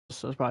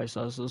That's probably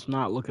sus. Let's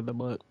not look at the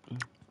butt.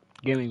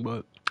 Gaming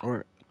butt.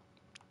 Or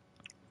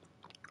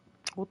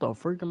what the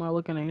freak am I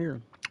looking at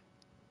here?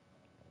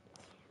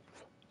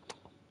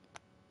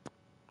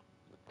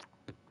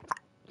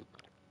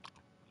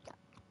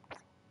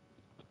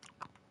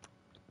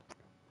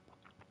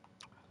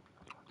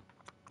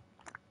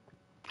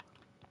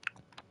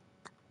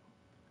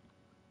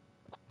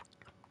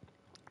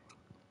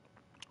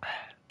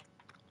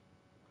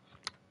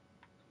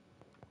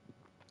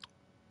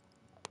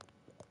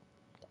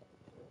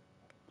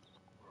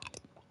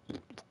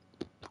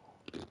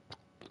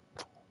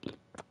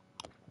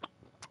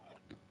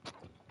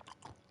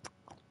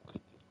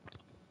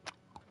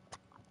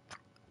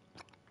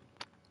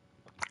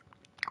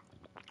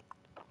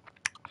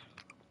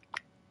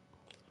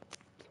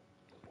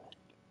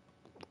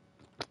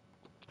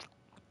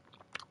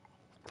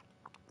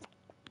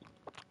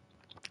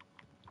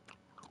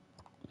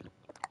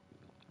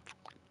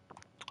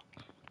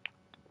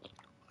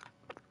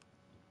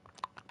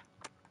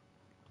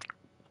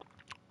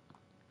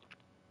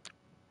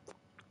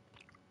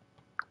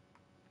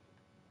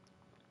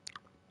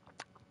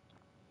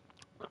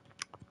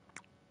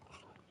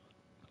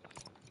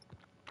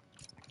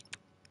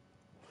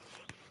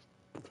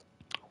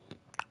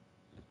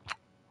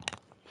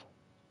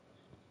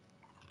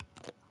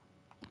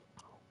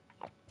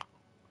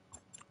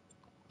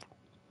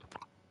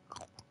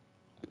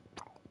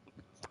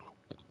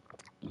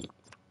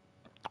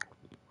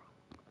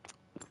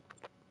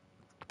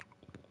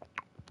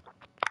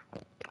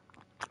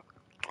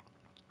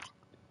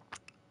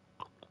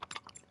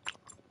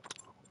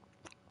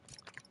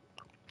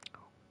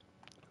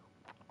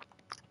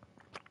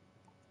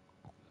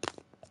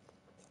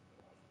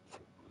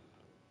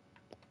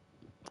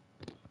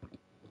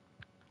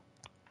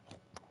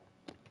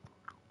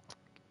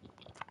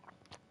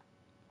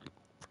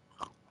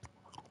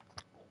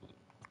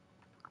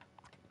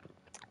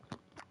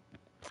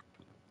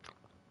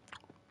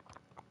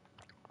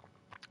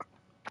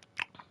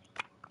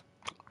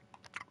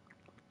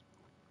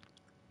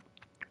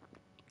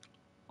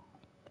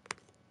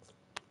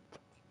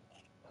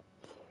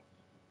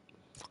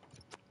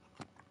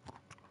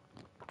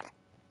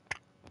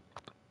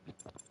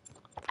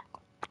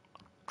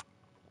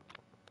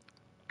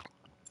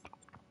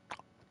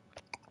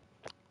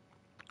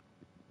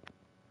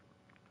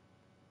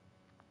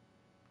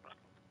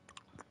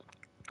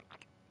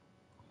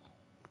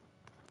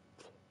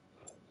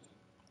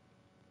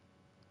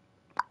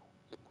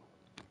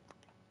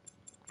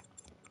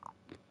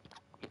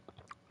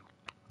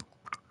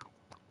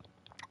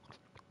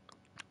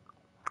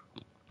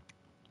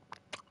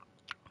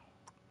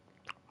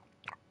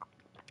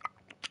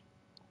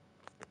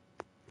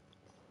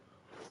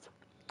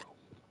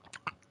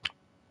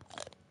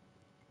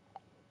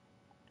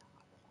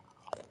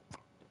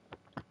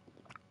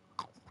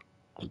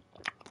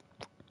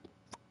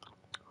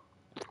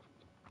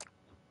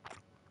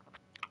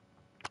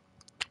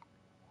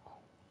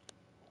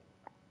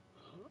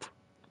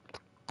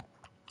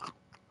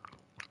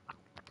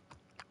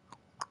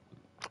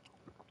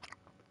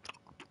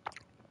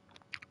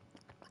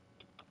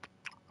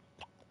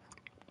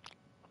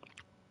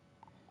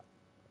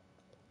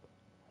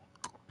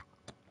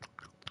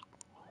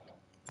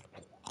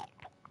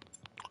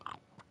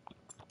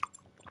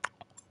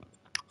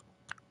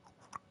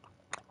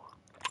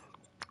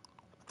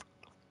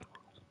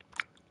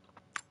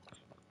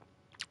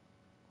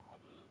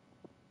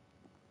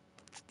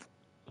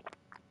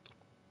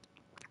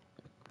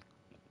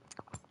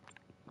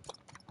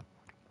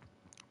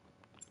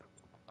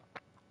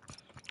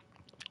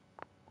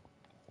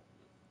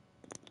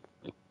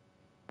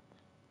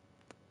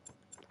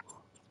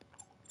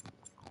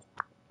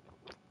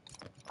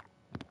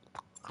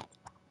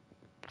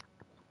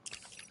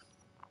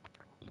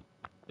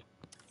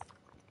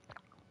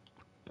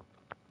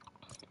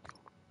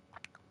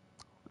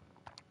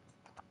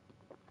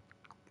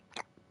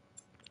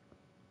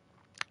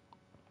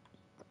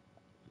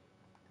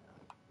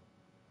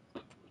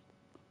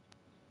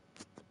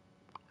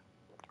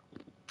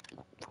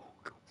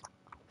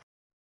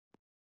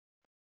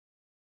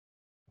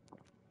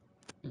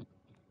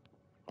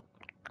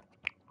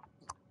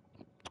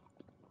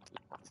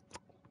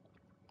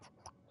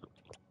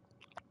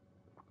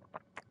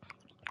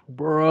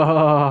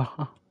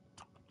 Bruh.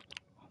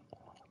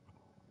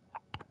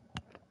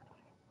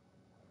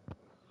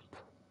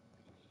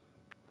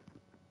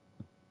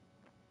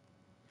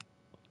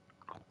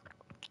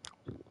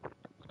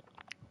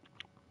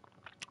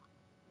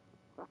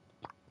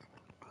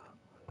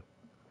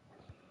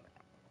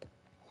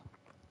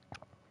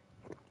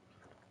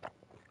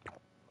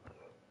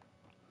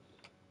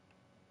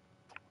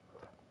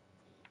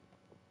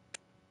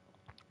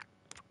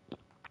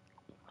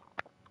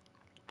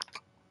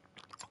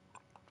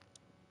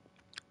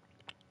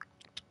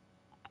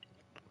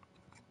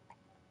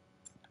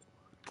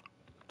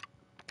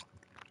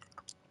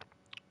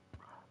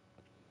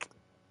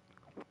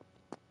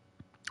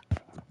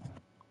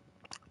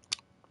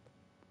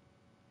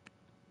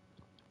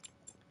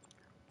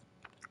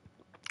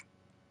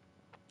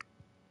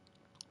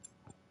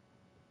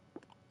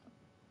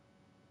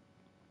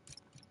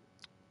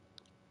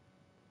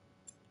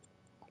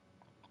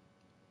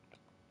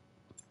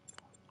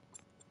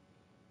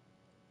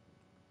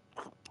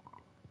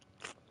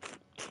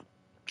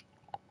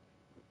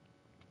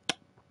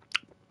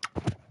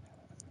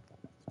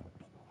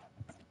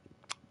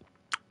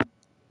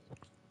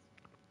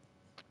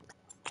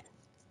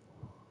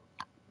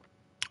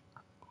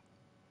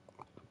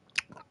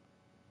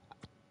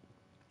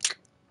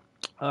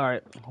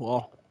 Alright,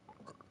 well,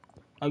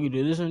 I can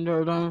do this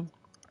entire time.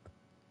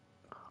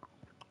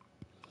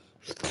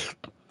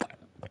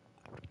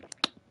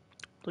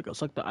 I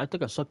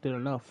think I sucked it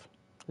enough.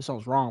 It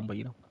sounds wrong, but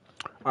you know.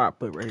 Alright,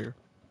 put it right here.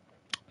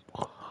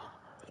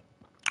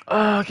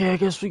 Okay, I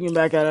guess we can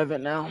back out of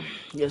it now.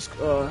 Yes, Just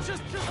a little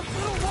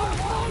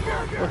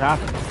longer. what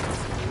happened?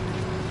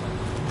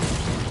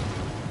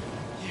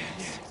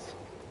 Yes.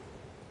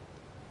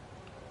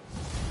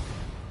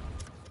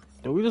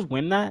 Did we just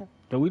win that?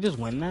 Did we just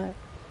win that?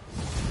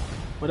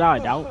 Without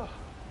a doubt.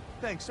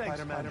 Thanks,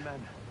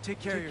 Spider-Man. Take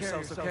care of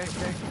yourselves, okay?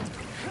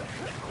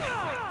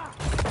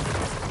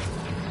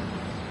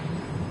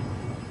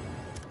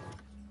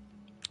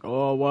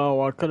 Oh,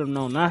 well, I could have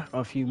known that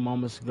a few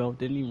moments ago.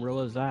 Didn't even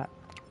realize that.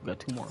 We got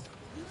 2 more.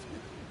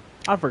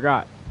 I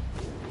forgot.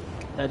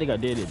 I think I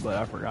did it, but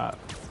I forgot.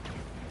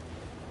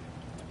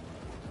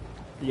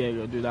 Yeah,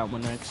 go do that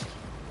one next.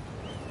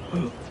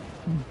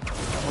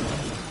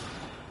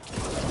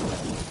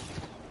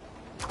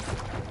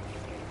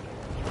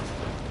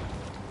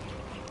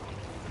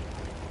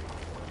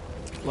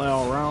 Fly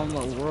all around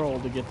the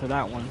world to get to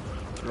that one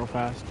real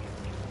fast.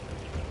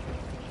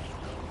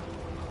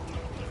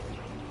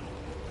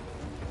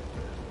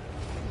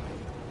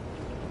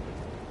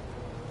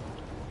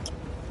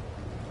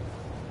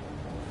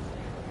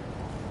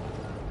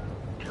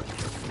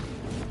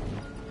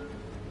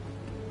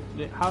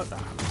 How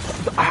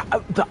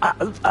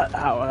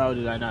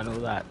did I not know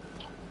that?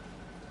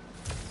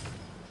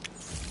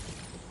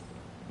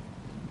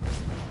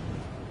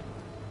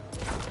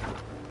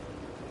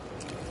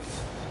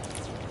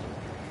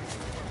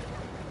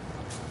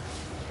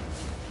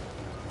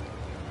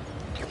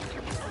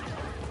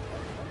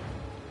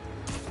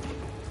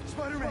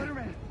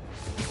 Spider-Man!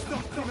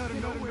 Stuff came out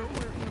of nowhere.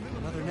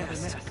 Another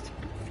nest.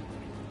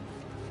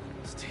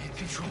 Stay in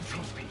control,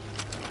 Pete.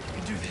 You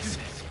can do this.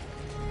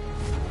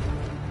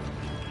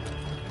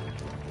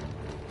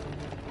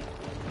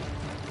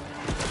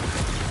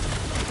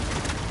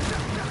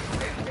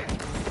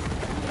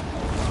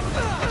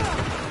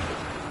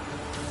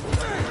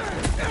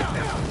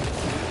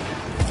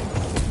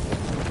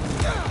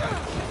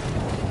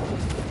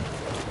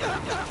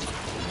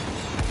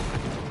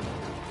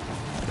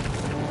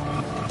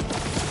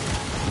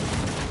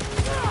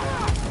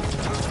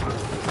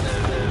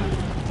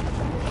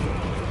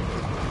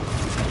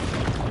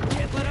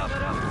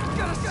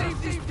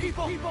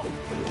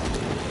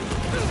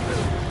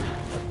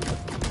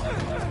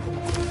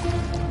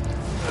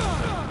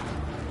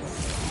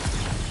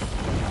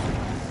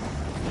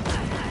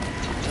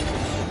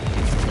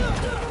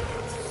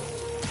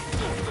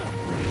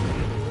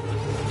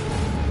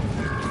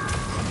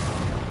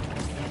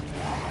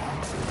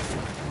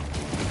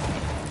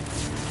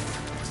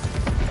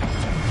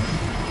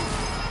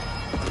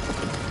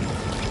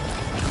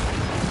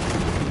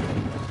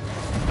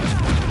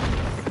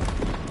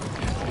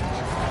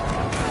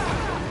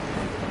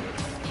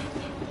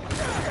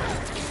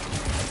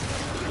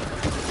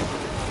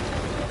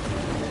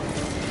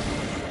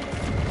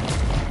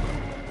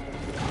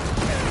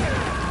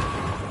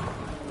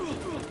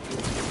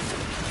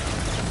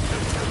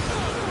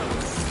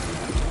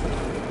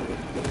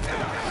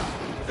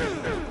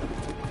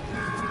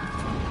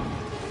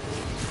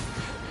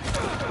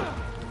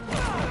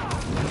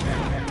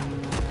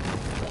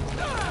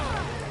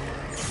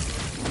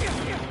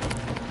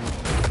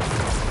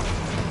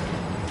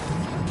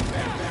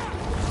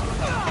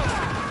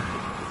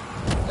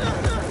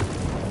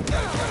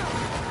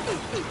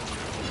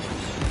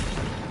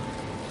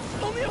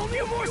 Only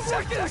a more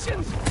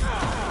seconds!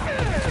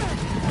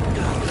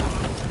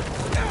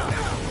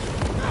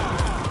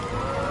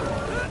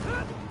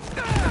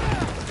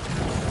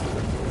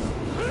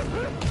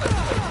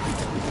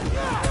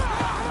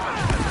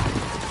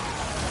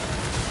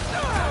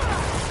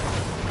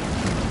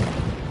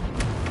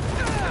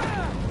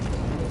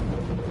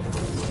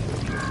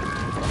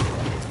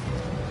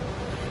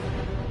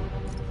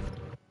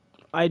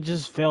 I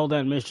just failed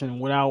that mission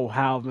without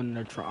having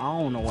the I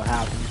don't know what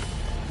happened.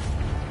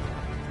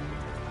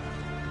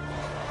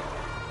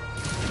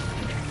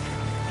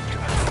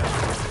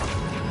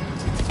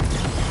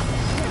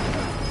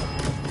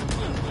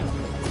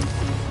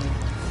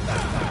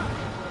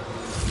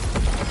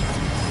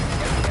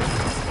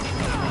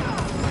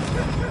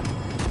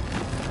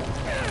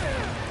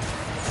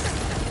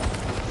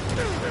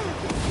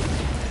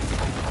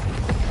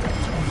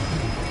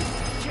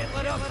 Can't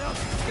let up!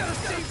 Gotta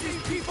save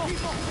these people!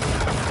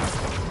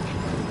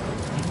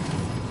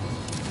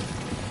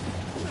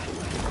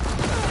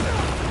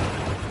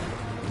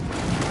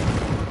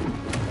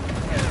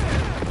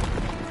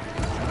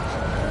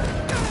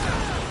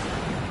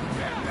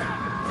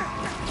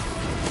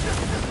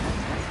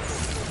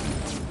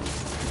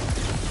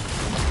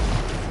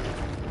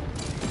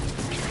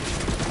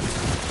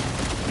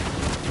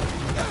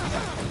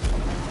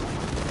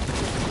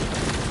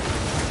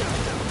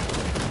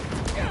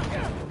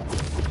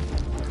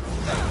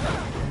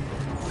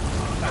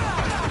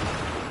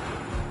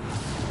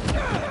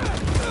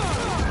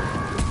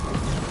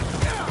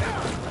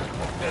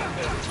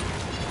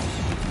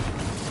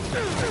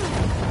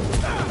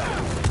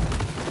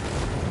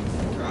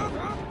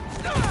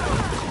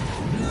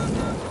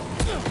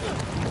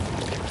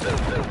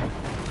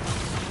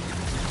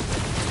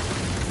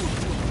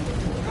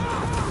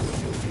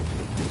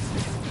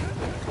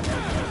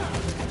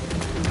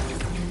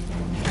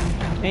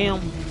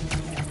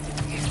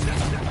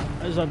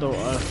 I just have to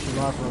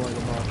survive for like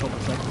about a couple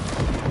seconds.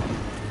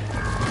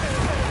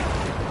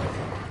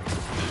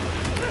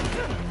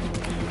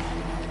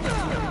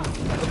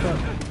 Okay.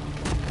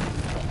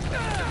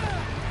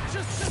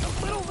 Just a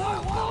little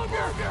while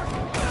longer.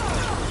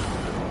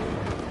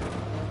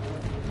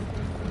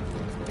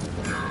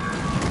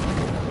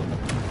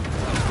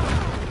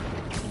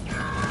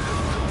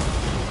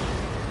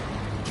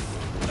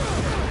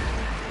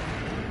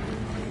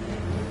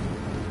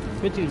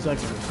 15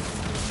 seconds.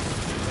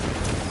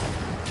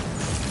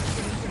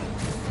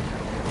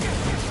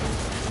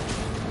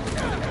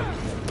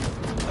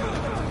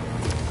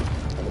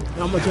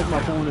 I'm gonna check my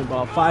phone in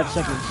about 5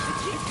 seconds.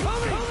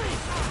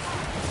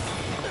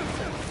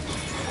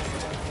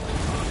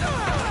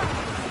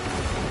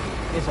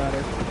 It's out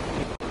there.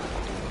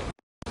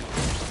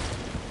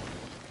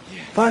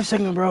 5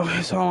 seconds, bro.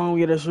 That's how long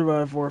we get to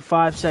survive for.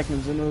 5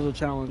 seconds, and it was a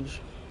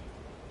challenge.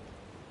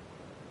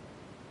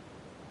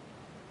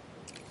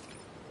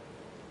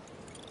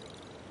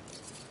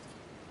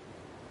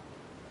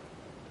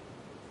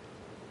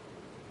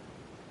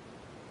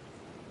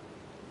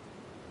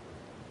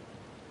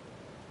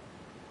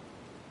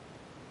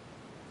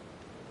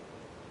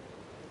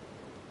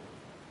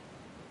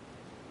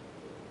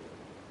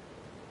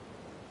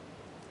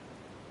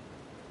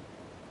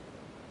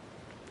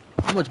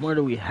 How much more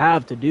do we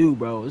have to do,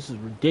 bro? This is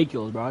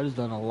ridiculous, bro. I just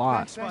done a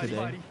lot today.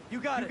 Buddy. You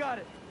got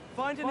it.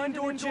 Find an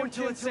indoor gym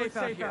till it's safe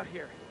out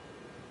here.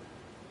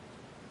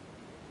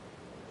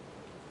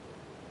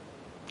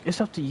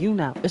 It's up to you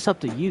now. It's up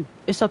to you.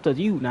 It's up to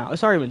you now.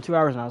 It's already been 2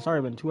 hours now. It's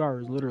already been 2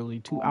 hours. Literally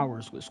 2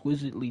 hours.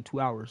 Exquisitely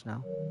 2 hours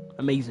now.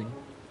 Amazing.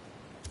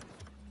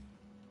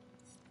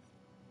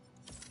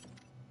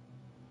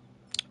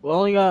 We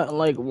only got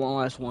like one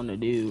last one to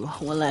do.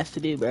 One last to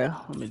do, bro.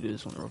 Let me do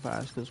this one real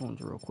fast because this one's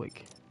real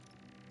quick.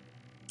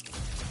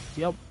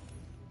 Yep.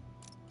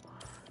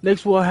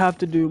 Next we'll have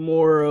to do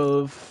more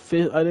of...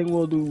 I think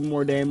we'll do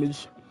more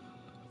damage.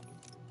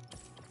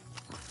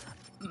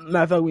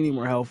 Matter of fact, we need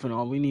more health and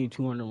all. We need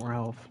 200 more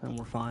health and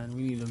we're fine.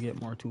 We need to get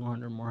more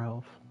 200 more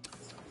health.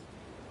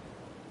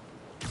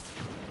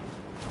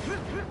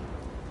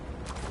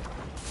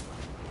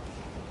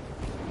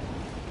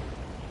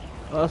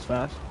 Oh, that's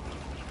fast.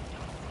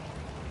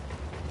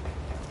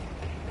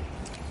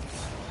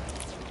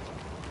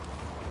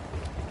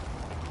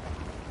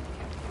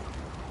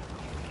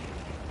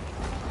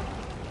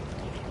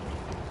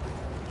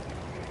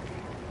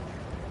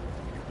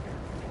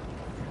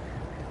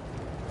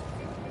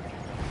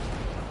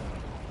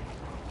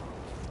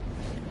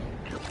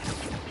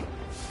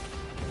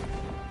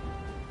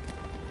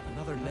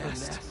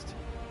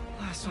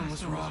 Last one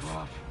was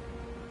rough.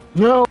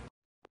 No.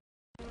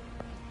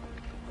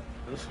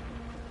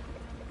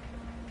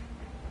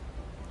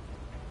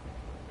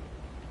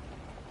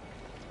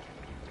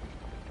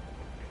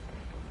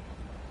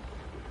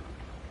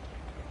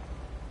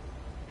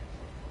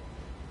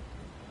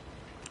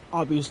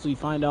 Obviously,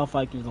 find out if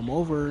I can come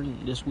over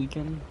this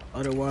weekend.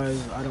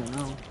 Otherwise, I don't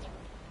know.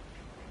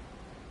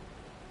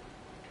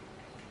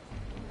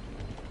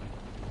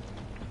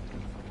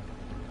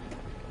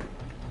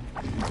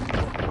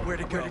 Where'd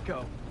it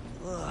go?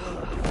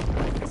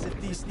 As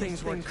if these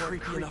things weren't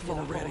creepy enough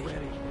already.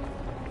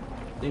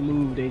 They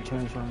moved, they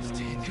transformed.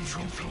 Stay in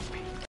control,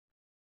 baby.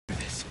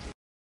 This.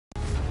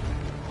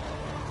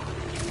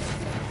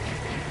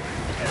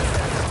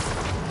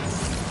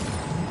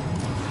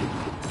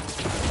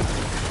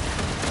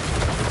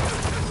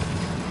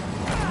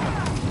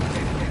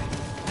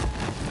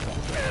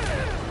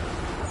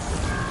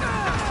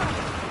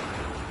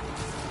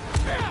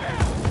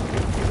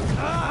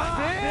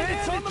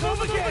 It's on the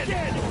move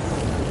again!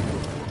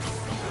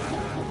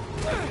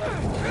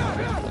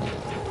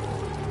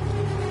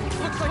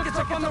 Looks like it's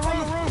up on the roof!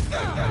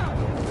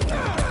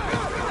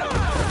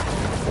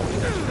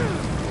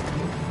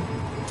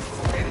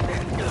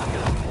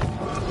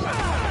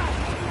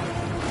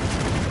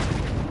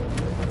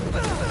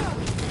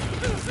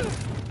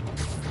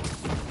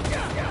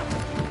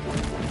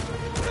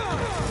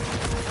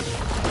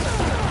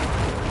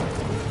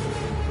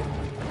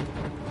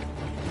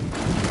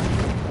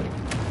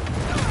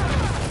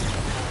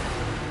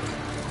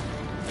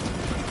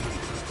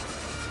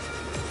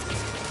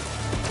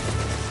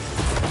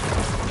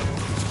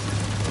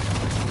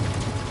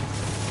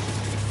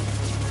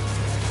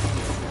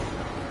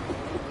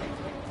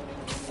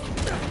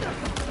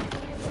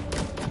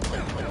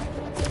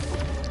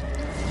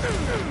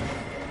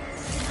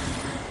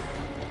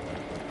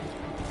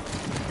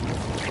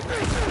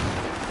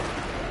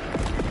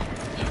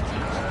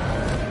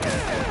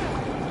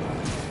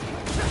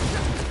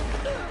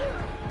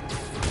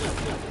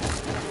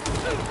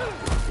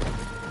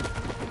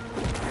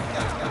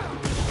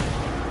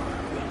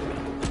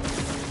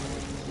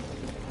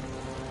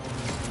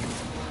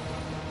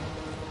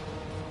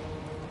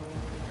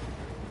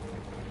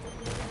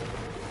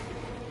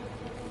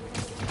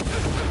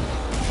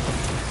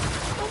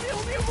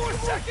 Only a more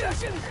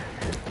seconds!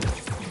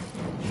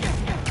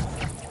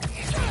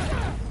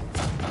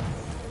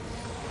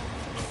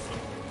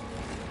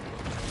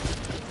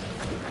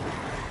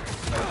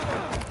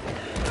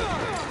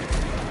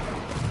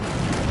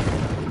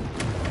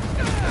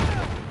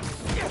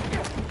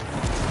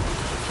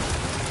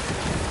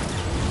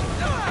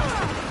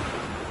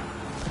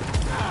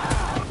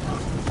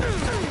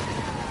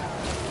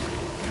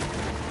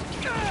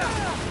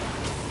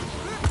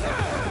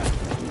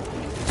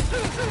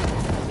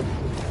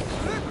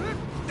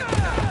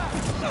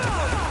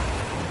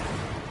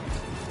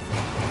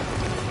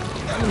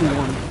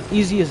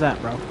 Easy as that,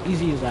 bro.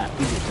 Easy as that.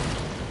 Easy as that.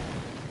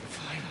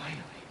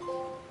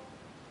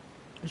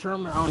 Sure, I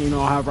don't even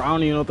know how. I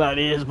don't even know what that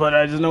is, but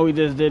I just know we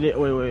just did it.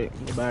 Wait,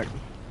 go back.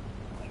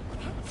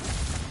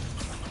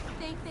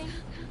 Thank you.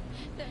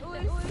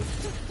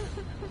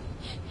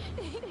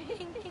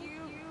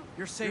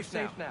 You're safe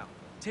now.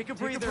 Take a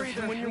breather,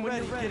 and when you're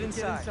ready, get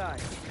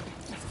inside.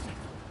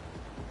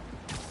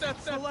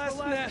 That's the last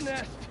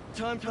nest.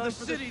 Time for the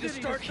city to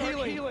start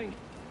healing.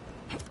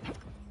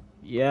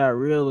 Yeah,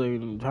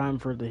 really. Time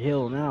for the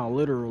hill now,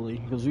 literally,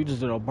 because we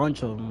just did a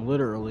bunch of them,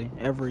 literally,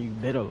 every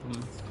bit of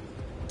them.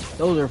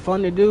 Those are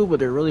fun to do, but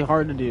they're really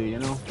hard to do, you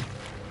know?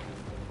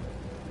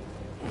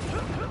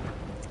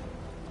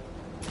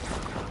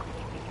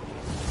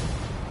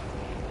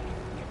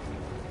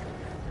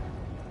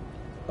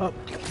 Oh,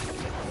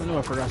 I knew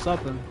I forgot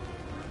something.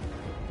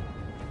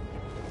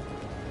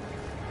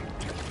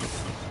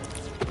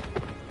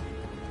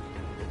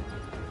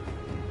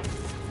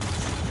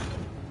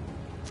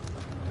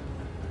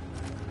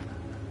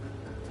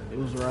 It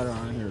was right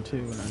around here too,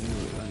 and I knew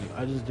it.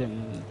 I just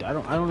didn't. I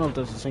don't know if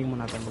that's the same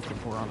one I've been looking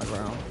for on the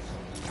ground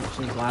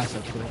since last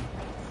episode.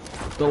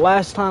 The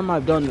last time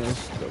I've done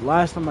this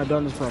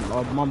from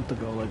a month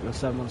ago, like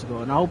 7 months ago,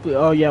 and I hope.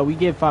 Oh yeah, we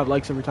get 5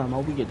 likes every time. I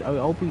hope we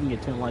can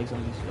get 10 likes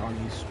on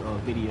these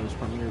videos,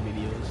 premiere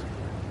videos.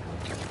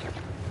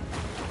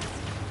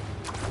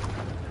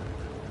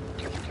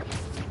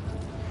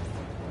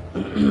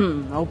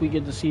 I hope we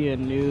get to see a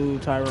new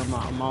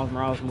Miles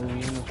Morales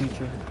movie in the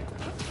future.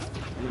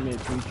 In the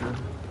mid-future.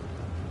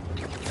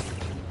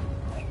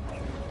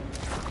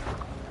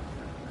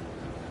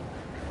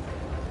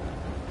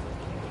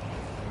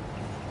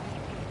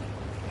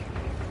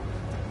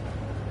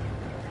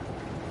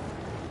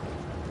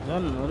 Is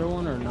that another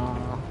one or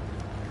nah?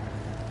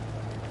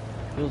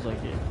 Feels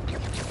like it.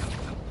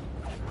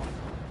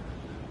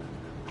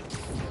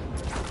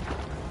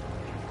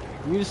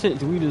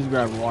 Do we just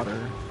grab water?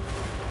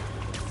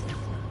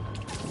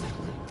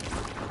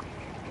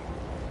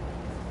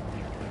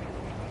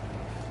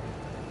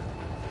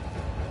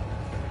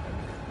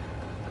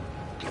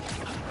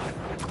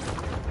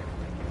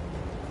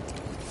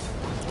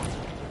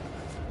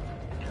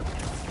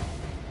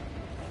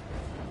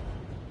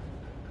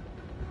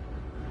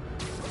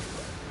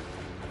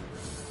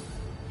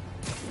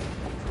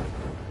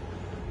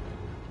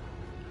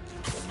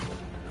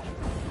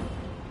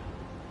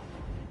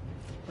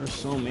 There's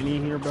so many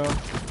in here, bro.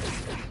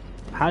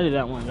 How did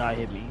that one guy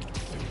hit me?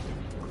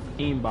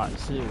 Aimbot,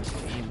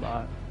 seriously,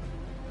 aimbot.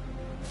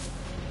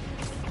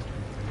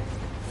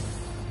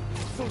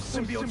 Those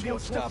symbiotes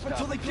won't stop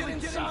until they get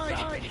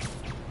inside.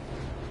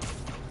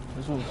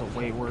 This one's a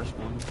way worse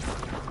one.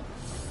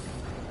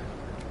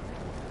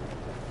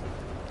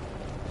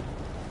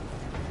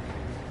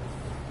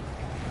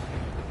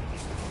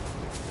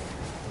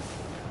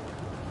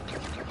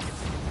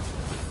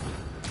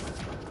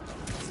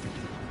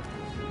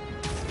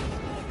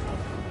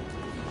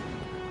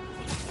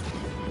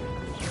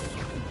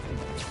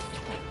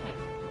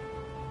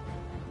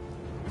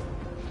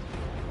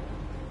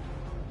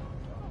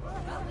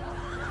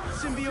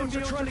 Symbiotes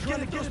are trying to get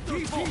at those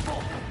people.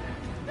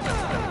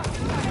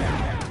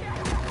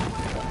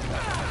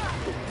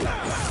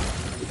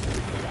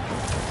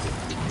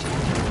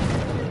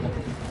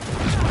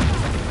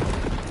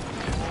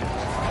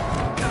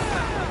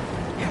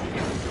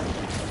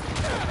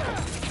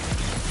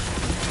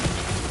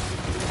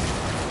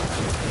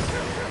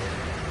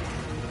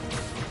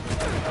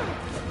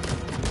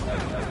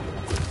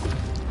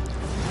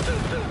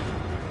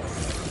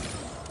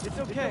 It's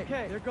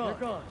okay. They're gone.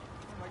 Oh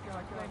my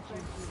God, thank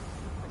you.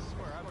 I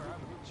swear, I'm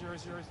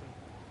yours.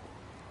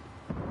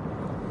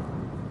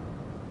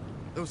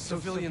 Those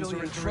civilians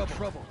are in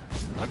trouble.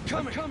 I'm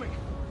coming.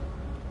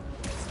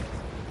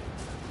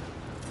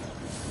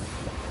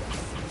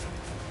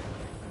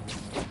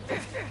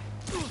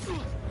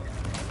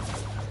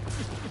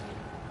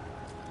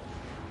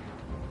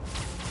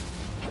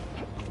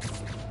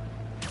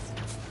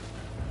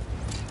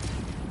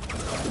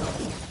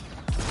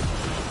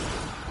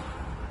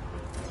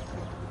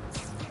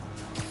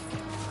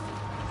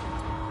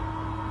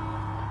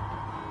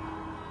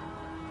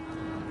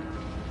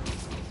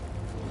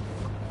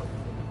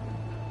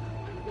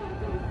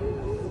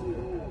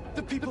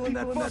 The people in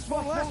that bus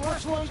won't last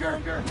much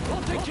longer.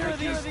 We'll take care of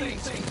these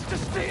things.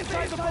 Just stay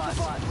inside the bus.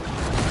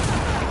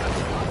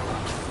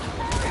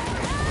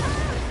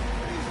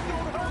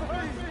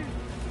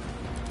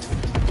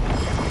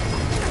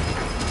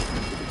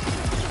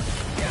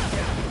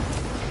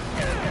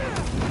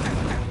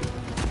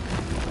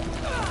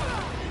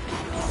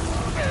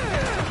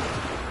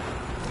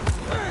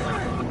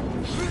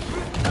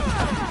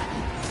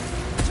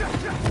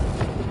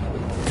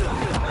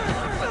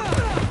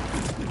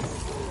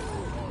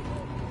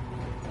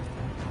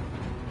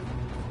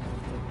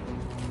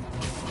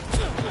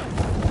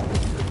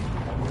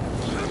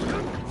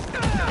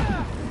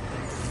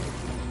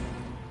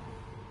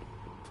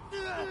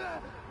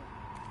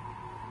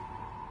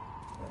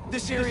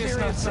 This area is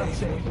not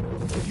safe.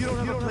 If you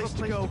don't have a place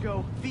to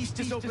go, Feast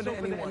is open to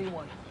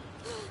anyone.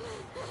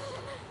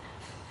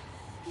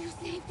 You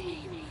saved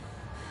me.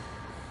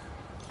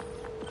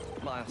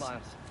 Miles.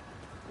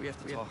 We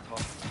have to talk.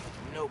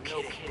 No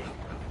kidding.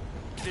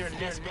 There are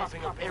nests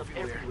popping up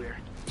everywhere.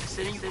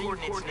 Sending you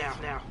coordinates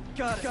now.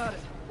 Got it.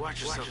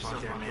 Watch yourself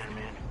out there,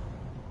 man.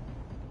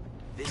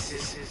 This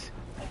is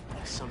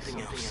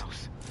something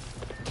else.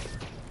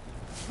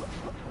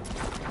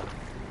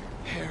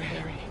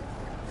 Harry.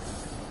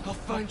 I'll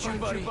find you,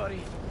 buddy.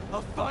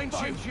 I'll find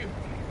you.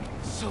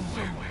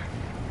 Somewhere.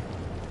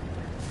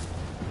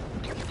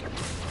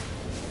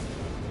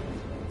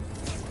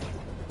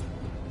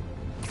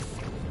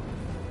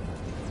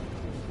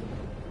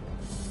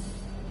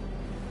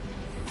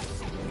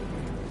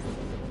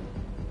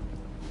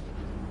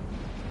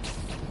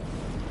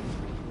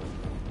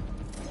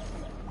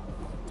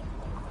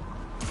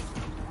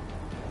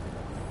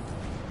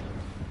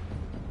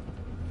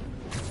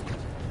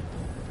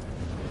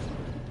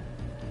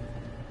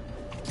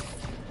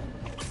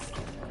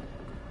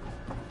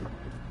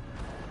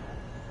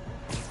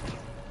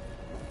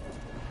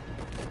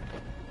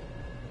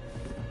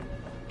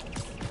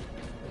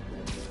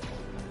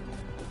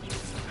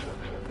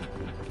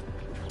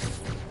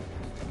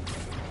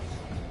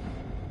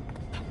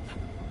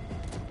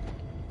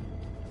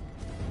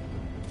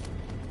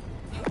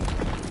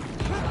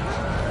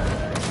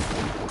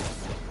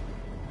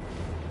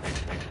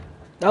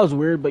 That was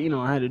weird, but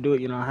I had to do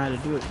it.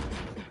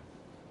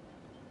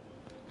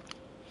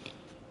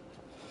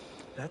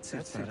 That's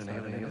not an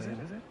alien, is it?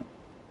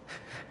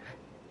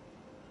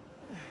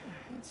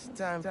 It's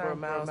time for a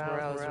Miles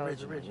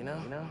Morales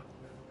original, you know?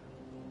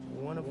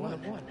 One of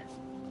one.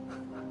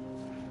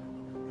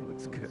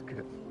 Looks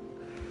good.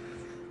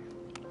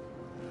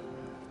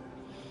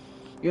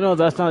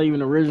 That's not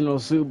even original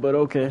suit, but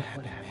okay.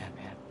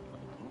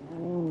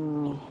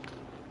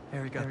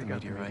 Harry got the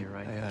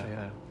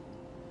meteorite.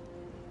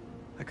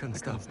 I couldn't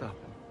stop.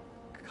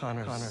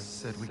 Connor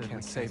said we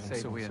can't save him,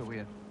 so we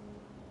have...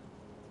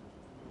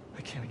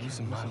 I can't use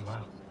him, Miles.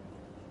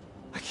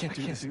 I can't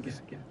do this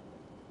again.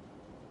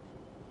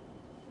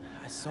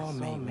 I saw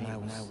May when I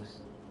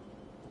was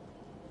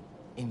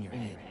in your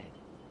head.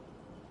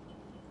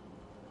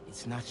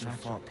 It's not your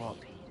fault,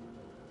 Pete.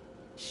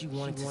 She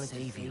wanted to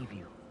save you.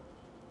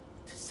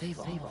 To save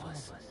all of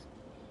us.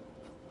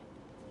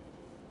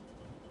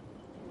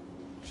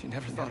 She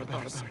never thought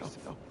about herself.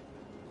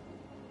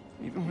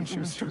 Even when she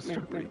was struggling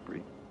to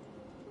breathe.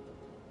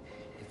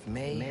 If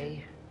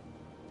May,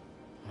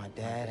 my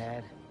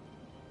dad,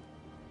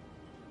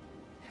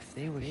 if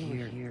they were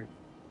here,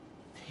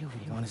 they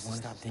would want us to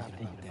stop thinking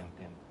about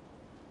them.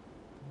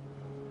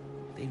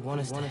 They'd want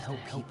us to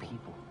help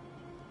people.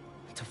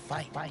 To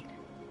fight.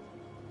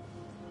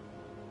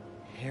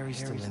 Harry's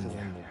still in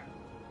there.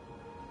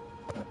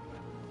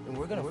 And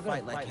we're gonna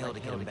fight like hell to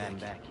get him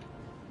back.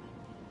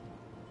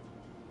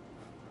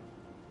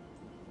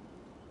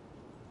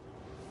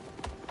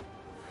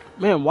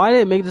 Man, why did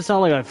it make this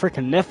sound like a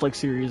freaking Netflix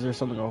series or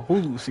something, a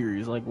Hulu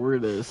series? Like where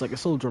it's like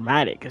it's so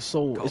dramatic. It's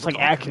like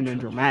action and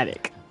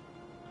dramatic.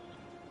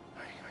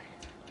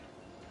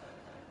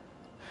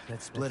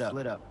 Let's split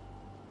up.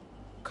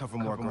 Cover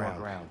more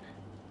ground.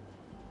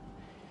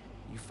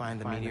 You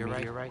find the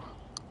meteorite?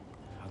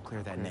 I'll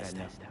clear that nest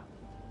out.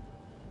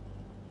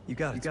 You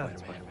got it,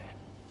 Spider-Man.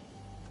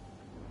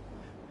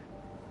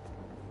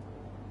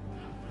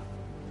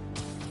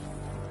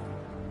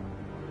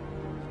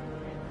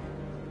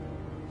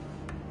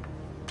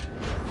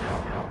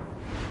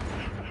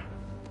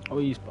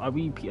 Are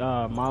we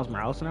Miles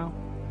Morales now?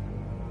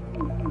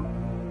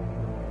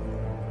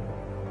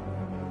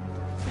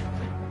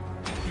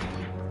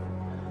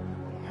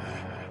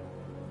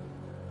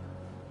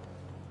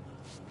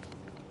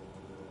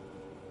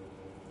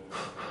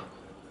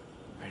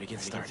 Ready to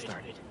get started.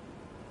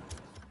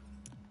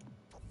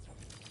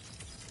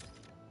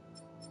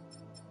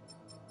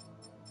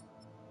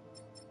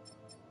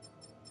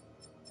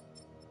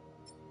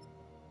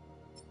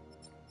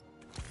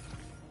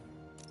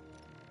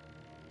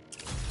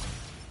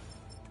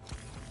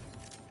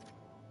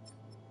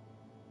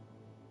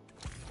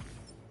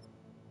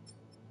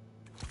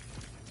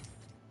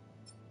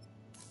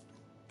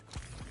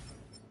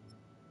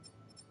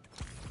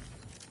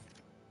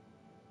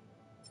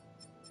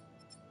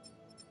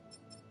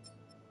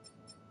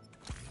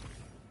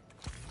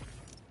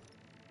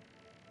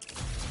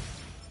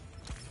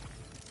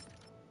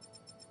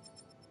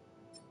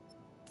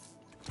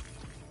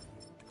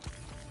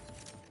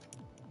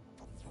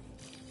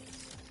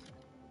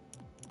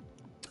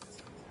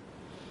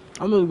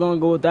 I'm just gonna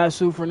go with that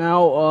suit for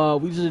now. I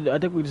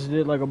think we just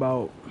did like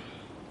about.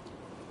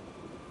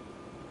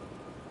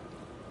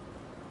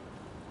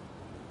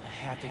 I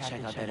have to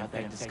check out that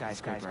abandoned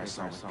skyscraper I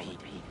saw with Pete.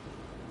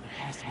 There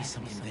has to be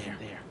something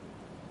there.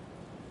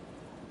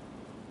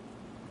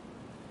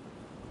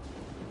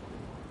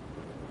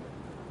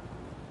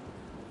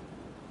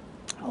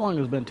 How long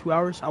has it been? 2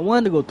 hours? I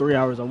wanted to go 3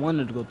 hours.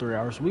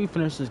 So we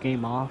finished this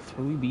game off.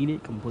 We beat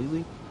it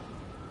completely.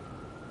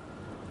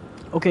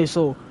 Okay,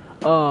 so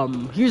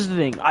Here's the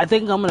thing. I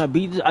think I'm gonna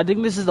beat this. I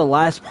think this is the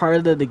last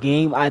part of the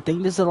game. I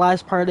think this is the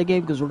last part of the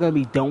game because we're gonna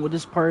be done with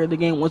this part of the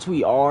game. Once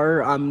we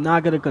are, I'm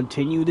not gonna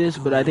continue this,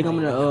 but I think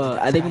I'm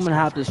gonna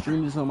have to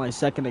stream this on my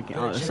second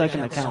account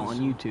on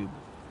YouTube.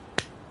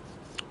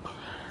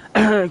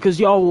 Cause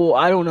y'all will,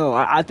 I don't know.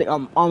 I think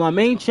on my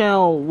main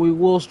channel we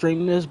will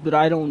stream this, but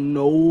I don't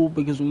know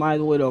because we might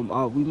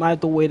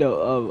have to wait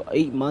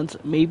 8 months,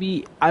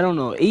 maybe. I don't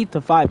know, 8 to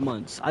 5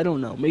 months. I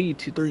don't know, maybe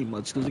 2-3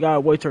 months, cause we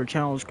gotta wait till our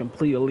channel is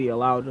completely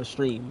allowed to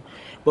stream.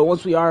 But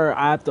once we are,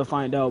 I have to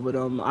find out. But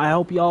I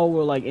hope y'all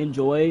will like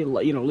enjoy.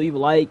 You know, leave a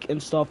like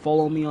and stuff.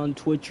 Follow me on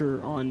Twitch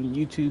or on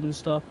YouTube and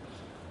stuff.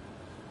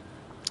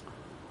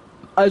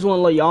 I just want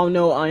to let y'all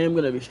know I am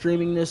gonna be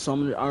streaming this. So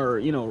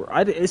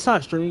it's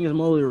not streaming; it's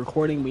mostly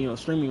recording. But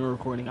streaming and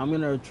recording. I'm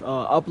gonna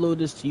upload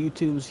this to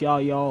YouTube so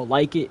y'all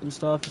like it and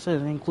stuff. It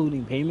says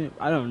including payment.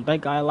 I don't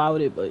think I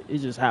allowed it, but it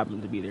just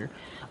happened to be there.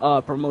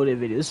 Promoted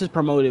video. This is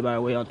promoted, by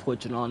the way, on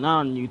Twitch and all, not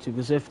on YouTube.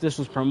 Because if this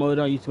was promoted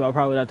on YouTube, I'll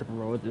probably have to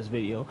promote this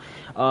video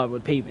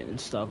with payment and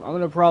stuff. I'm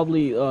gonna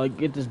probably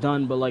get this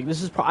done, but like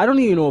this is I don't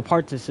even know what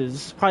part this is.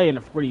 This is probably in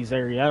the 40s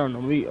area. I don't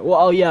know.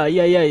 Yeah.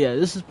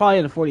 This is probably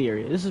in the 40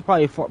 area. This is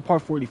probably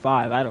part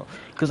 45. I don't,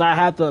 because I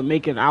have to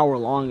make an hour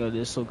long of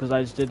this. So because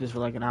I just did this for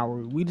like an hour.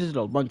 We just did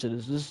a bunch of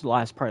this. This is the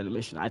last part of the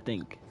mission, I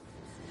think.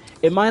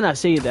 It might not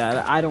say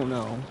that. I don't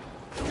know.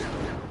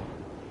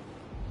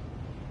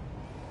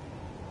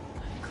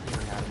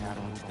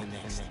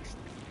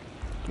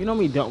 You know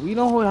me done. We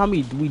know how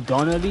many we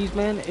done of these,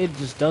 man. It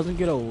just doesn't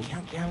get old.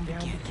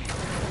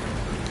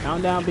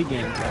 Countdown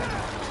begins.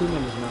 2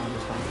 minutes now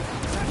this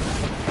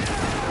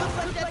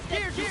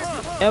time.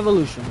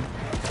 Evolution.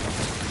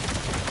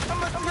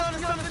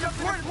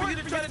 For you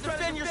to try to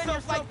defend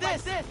yourself like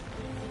this.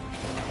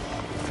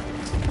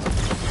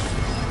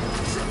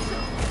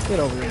 Get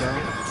over here, bro.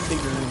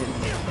 Think you're gonna hit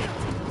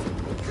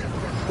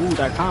me. Ooh,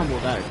 that combo,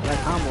 that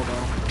combo,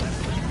 though.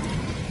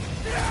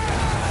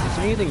 Is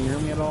there anything near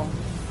me at all?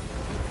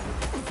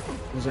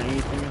 Was there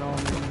anything at all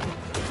near me?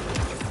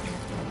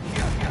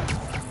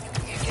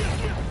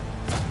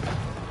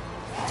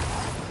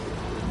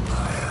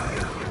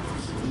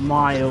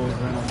 Miles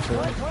Venom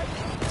too.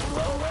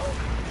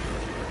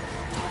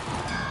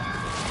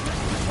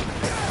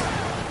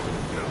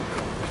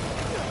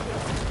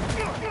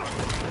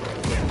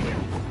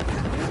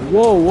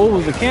 Whoa, what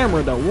was the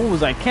camera though? What was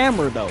that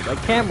camera though? That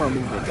camera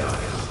movement though.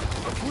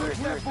 Where's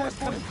that force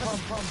coming from?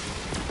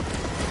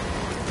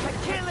 I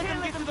can't let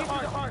him get to the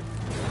heart.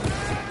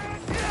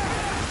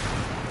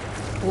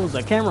 What was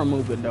that camera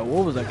movement though?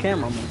 What was that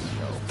camera movement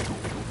though?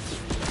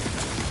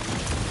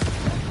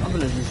 I'm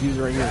gonna just use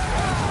it right here.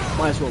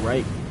 Might as well,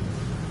 right?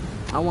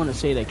 I want to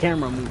say that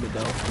camera movement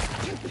though.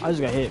 I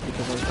just got hit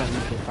because I was trying to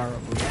make the power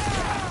up move.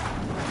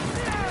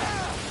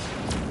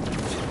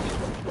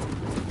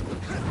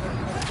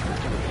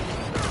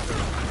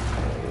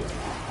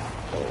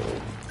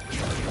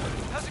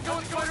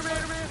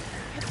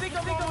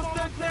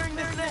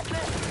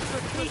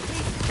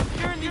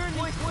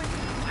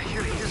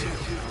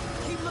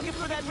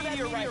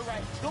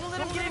 Don't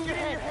let him get in your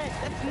head.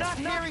 That's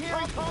not Harry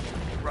Pop.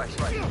 Right.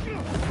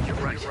 You're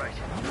right.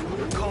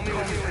 Call me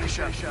when you finish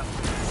up.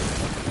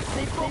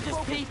 They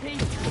just pee.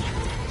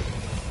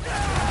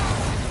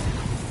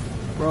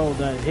 Bro,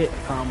 that hit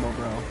combo,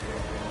 bro.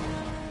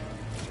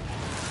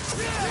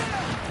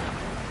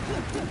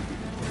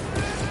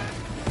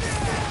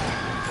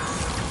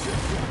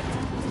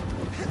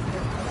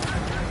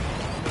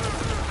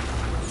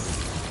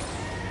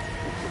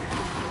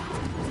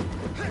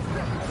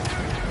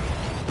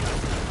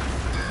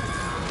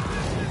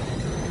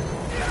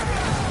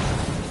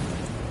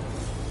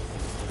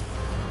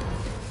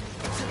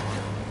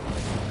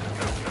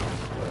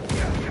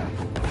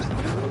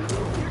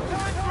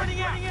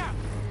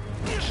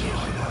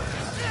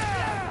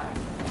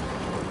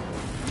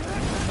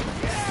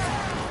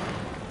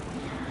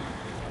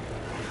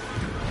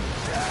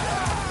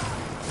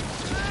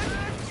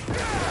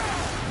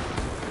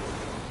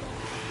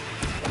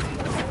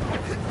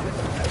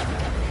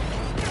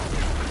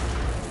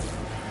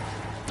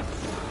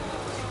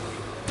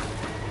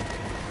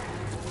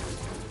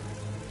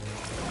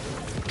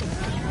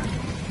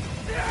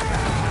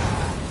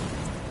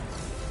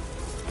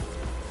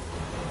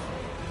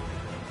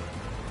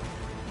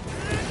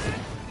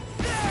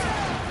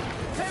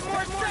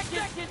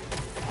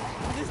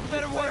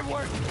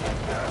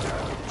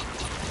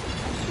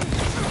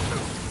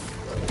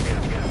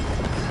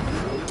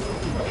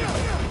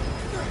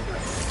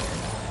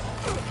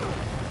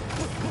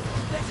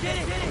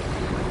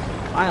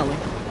 Finally.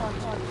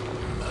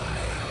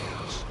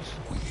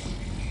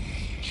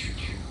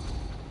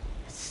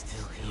 It's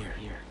still here.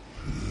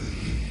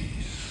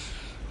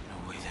 No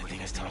way that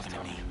thing is talking to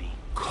me.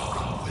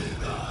 Come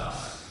with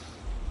us.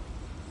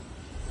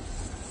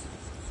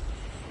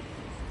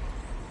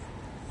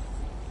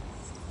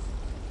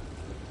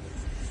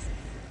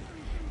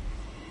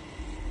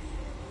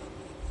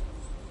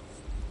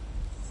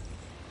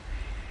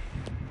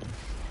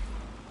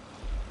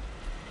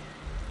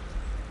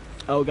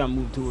 Oh, it got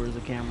moved towards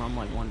the camera. I'm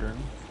like wondering.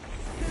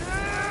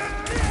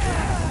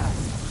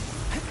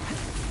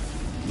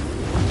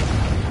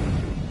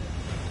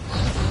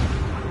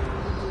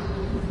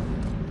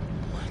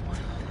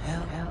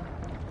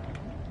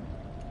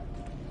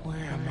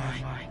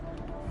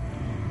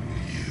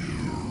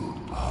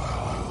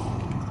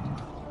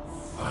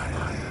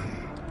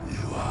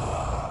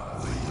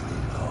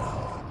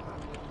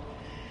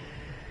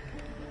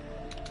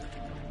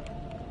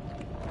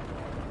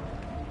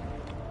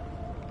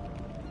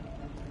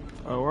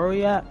 Oh, where are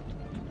we at?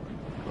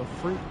 The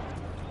freak.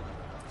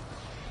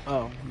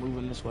 Oh,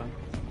 moving this way.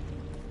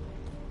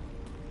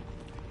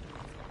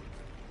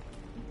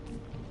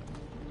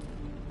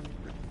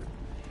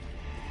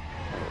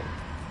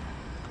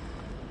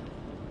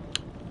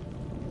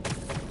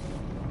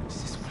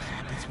 Is this what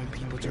happens when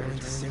people turn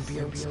into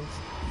symbiotes? You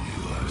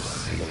are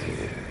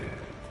safe.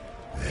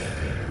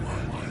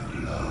 Everyone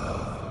you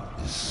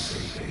love is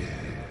safe.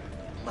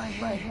 My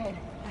head.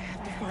 I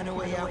have to find a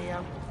way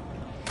out.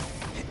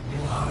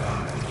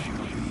 Whatever you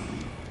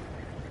need,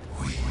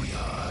 we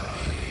are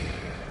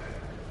here.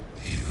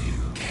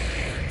 You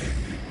can't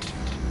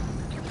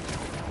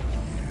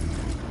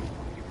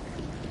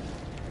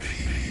beat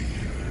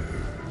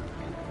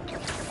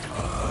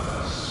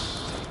us.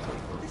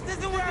 This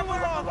isn't where I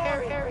belong,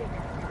 Harry.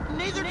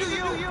 Neither do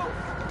you.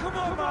 Come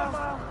on,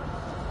 Miles.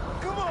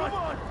 Come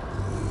on.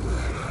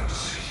 Let us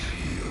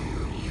heal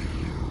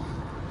you.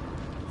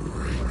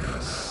 Bring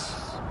us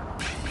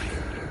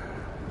Peter.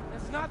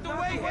 That's not the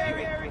way,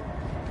 Harry.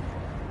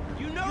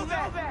 You know that.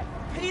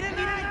 Pete and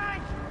I,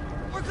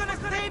 we're gonna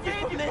save you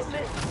from this.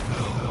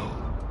 No,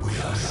 we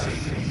are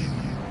saving you.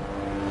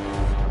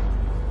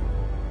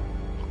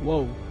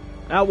 Whoa,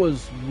 that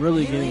was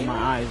really getting my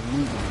eyes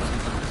moving.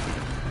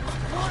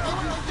 What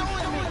are you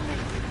doing to me?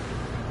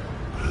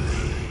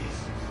 Please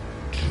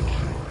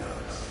join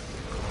us.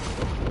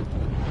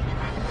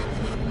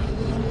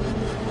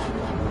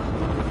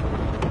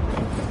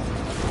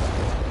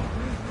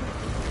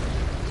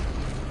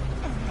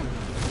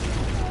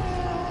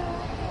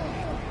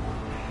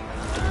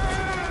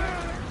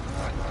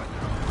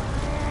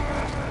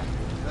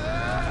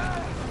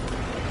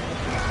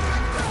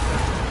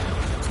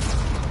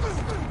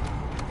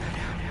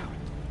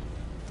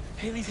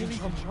 Haley's in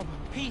trouble.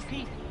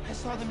 Pete, I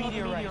saw the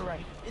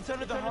meteorite. It's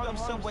under the Harlem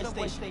subway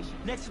station,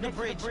 next to the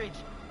bridge.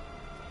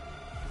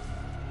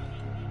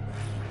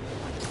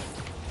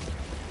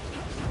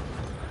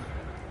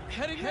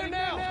 Heading there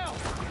now.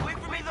 Wait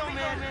for me though,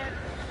 man.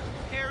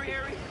 Harry,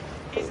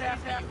 he's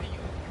after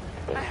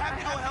you. I have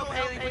to go help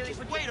Haley, but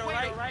just wait, all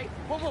right?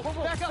 Whoa,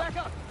 back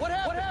up. What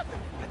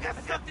happened? I got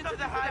sucked into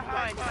the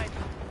hive mind.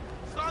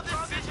 Saw this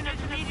vision of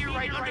the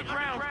meteorite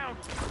underground.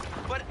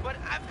 But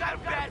I've got a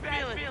bad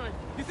feeling.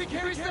 You think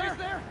Harry's there?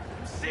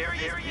 I'm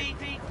serious,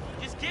 Pete.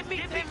 Just give me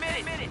 10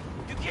 minutes.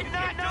 You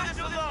cannot do this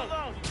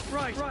alone.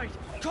 Right.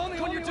 Call me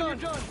when you're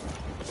done.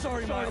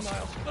 Sorry, Miles,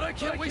 but I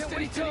can't waste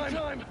any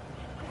time.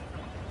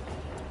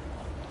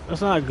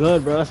 That's not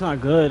good, bro. That's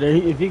not good.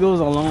 If he goes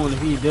alone,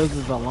 if he does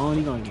this alone,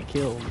 he's gonna get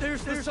killed.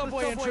 There's the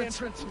subway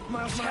entrance.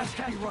 Miles has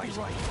to be right.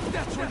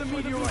 That's where the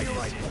meteorite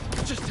is.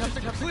 Just have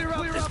to clear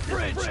out this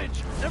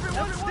bridge.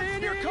 Everyone stay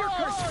in your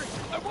cars.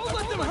 I won't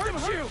let them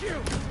hurt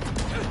you.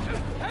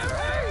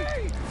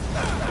 Harry!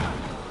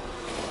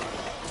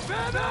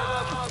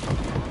 Venom!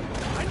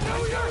 I know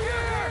you're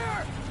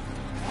here!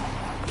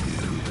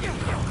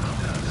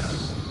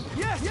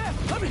 Yes,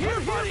 I'm here,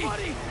 buddy!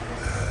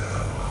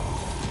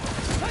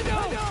 I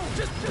know!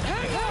 Just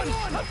hang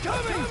on! I'm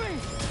coming!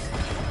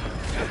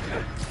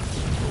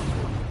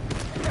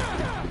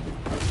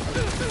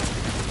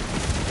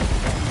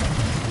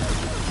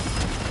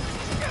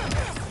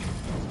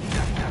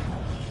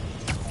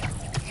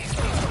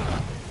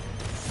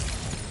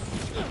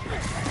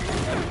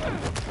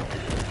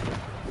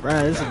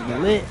 Bruh, this is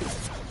lit.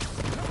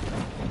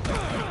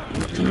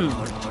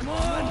 Come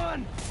on!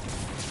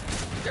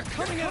 They're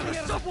coming out of the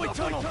subway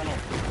tunnel!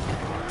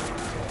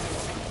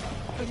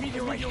 The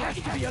meteorite has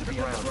to be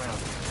underground.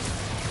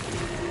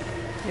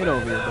 Get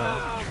over here,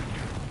 bro.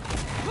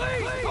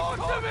 Please talk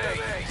to me!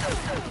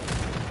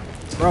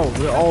 Bro,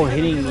 they're all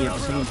hitting me at the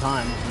same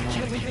time.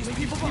 Can't leave these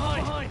people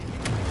behind.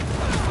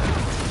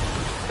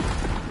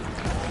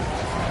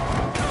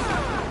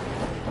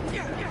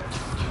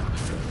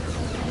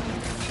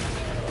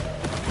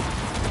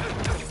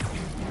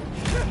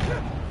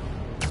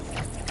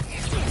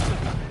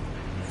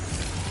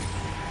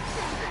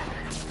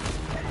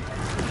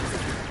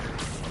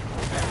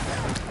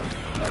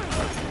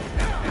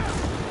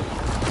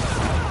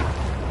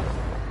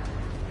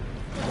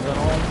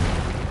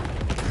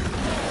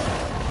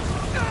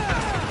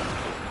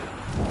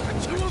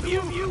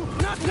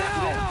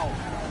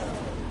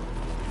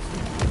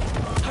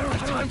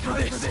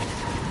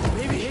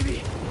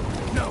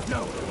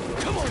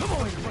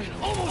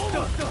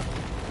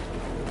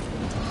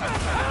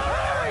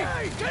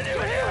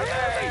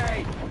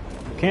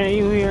 Can't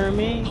you hear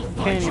me?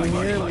 Can you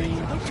hear me?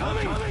 I'm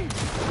coming!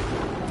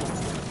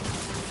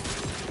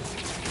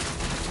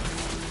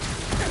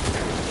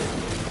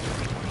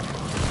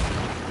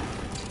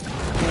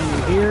 Can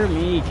you hear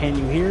me? Can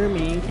you hear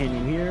me? Can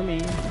you hear me?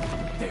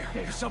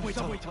 There, subway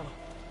tunnel.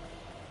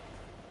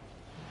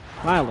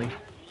 Finally,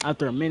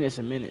 after minutes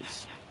and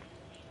minutes.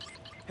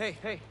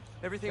 Hey,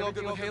 everything all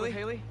good with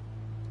Haley?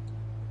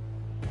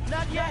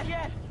 Not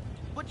yet.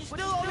 But you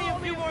still owe me a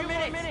few more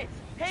minutes.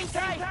 Hang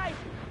tight.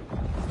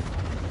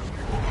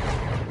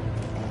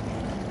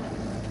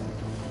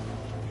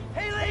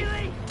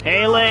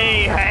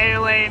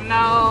 Haley,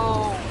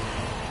 no!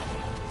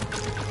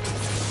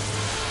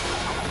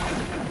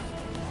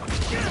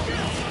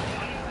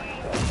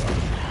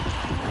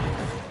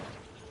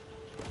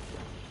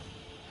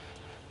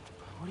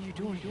 What are you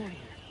doing here?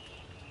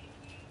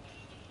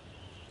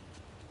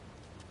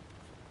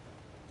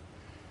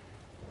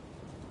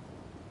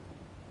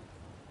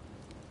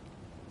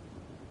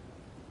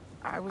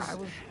 I was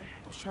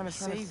trying to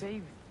save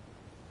you.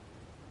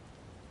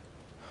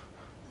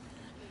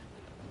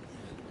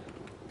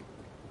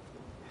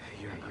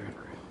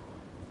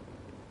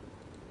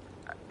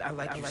 I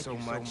like you so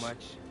much,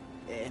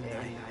 and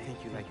I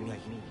think you like me.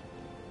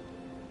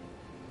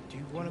 Do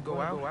you want to go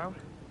out?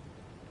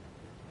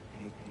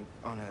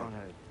 On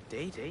a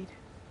date?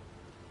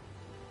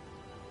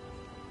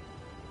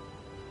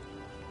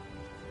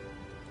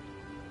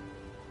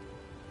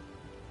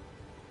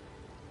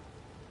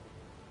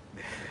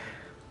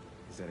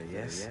 Is that a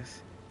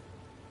yes?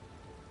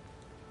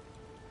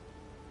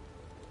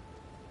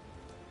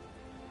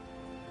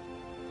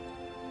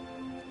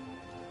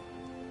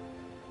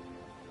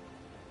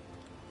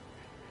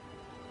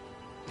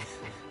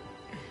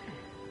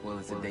 Well,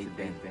 it's a date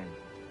then.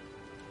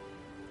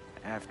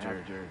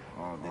 After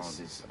all this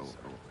is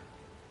over.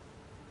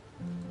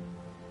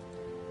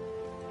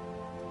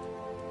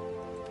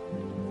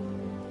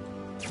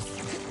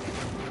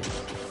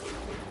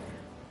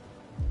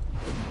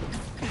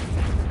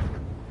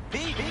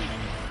 Pete!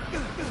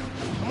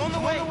 I'm on the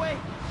way!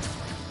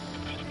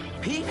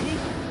 Pete!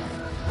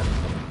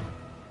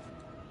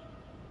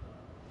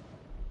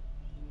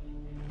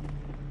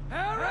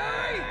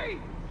 Harry!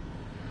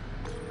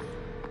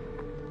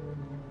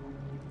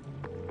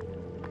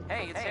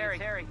 Hey, it's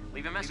Harry.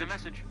 Leave a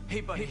message.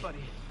 Hey, buddy.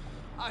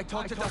 I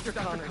talked to Dr.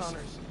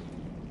 Connors.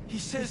 He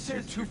says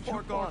you're too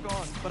far gone,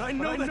 but I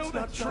know that's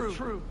not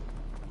true.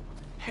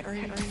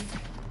 Harry,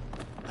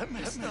 I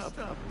messed up.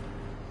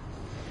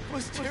 It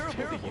was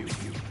terrible to you.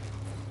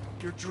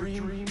 Your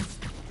dream,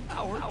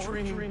 our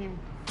dream,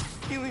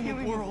 healing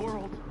the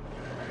world.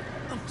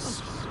 I'm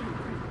sorry.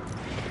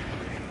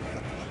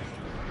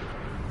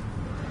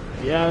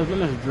 Yeah, it was in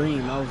his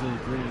dream. I was in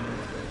his dream.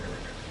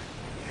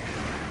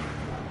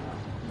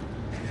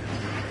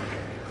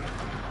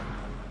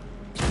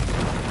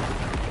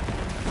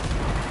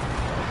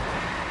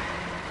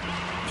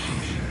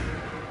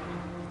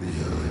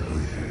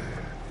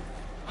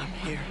 I'm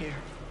here.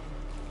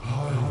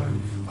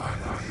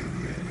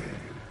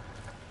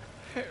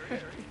 Harry,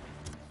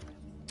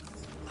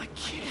 I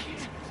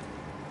can't.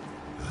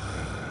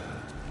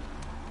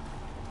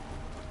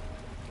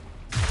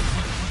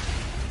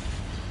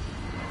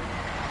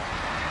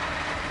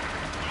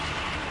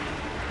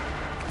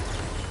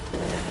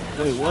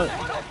 Wait, what?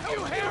 You,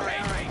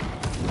 Harry!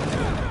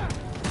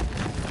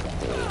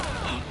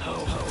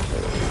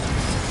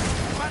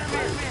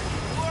 Spider-Man,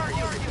 where are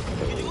you?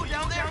 Did you go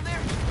down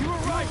there? You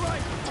were right.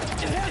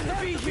 It has to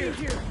be here.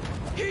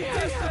 He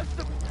has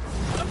to.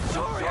 I'm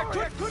sorry, I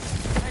couldn't.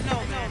 I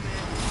know, man.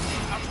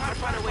 I'll try to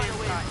find a way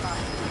inside.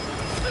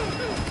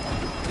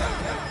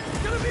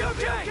 It's gonna be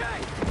okay.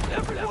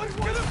 Everyone's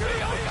gonna be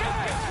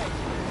okay.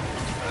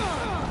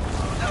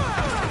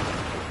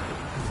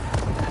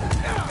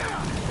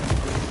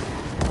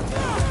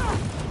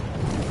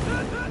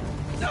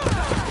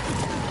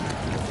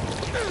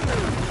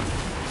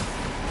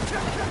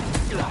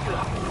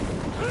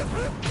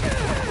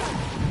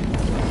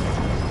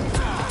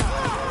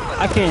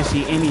 I can't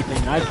see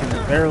anything. I can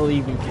barely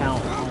even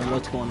count on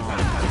what's going on.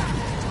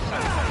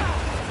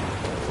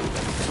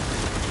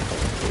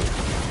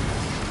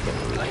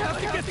 I have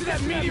to get to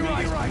that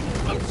meteorite.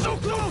 I'm so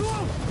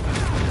close.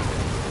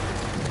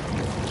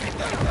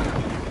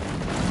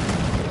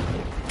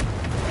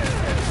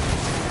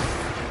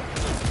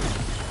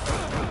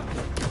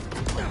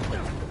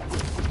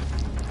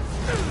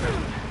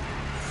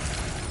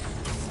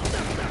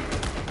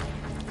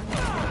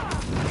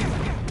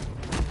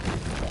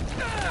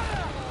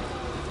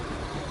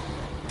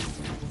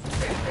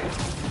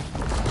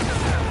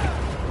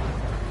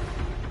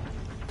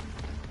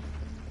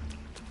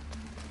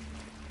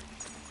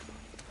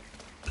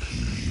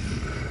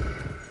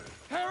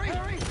 Harry,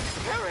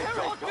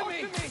 talk to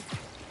me!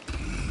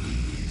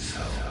 Please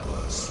help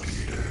us,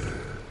 Peter.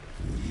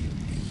 We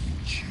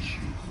need you.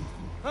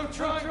 I'm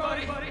trying,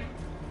 buddy.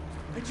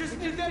 I just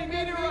need that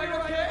meteorite,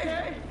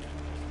 okay?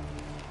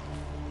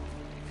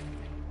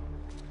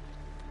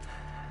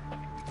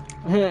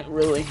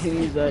 Really, he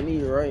needs that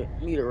meteorite.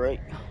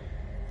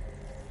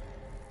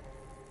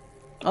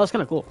 Oh, that's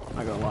kind of cool. I'm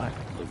not gonna lie.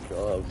 Good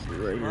job.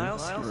 Right here.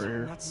 Miles, Right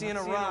here. not seeing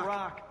a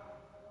rock.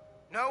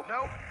 No.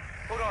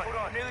 Hold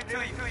on. Nearly to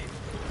you.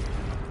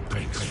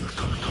 Thanks for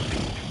coming.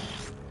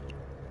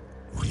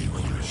 We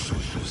want to show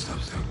you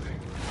something.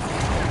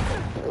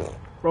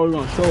 Bro, you're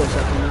gonna show us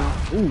something now.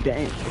 Ooh,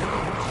 damn.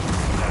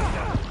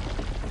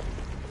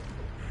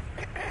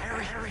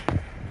 Harry,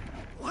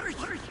 what are you?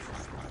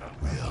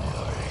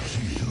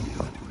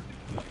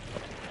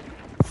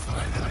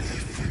 Finally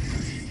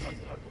free.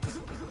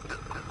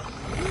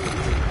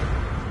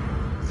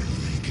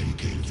 We can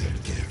give that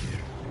gift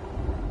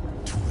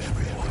to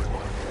everyone.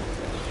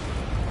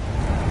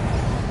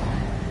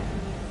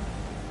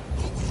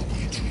 But we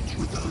need you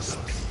with us.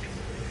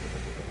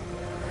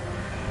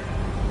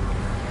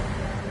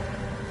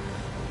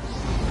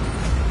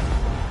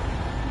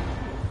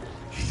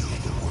 Heal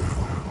the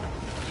world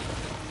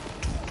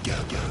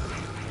together.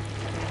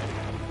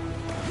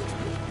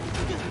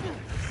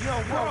 Yo,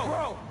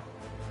 bro.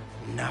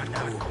 Not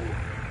cool.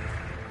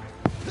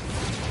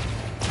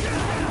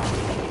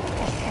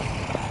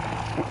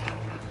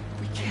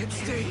 We can't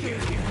stay here.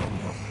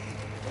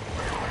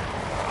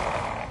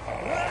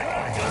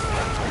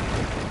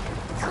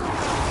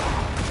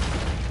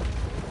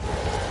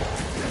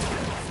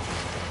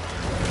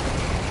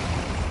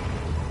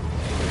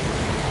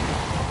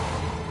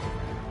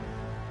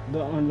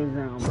 The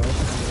underground, bro.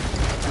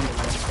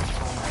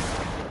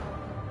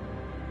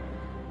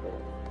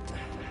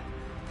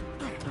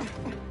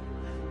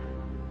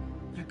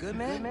 You good,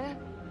 man?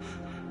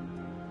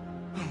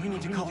 We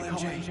need to call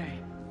MJ.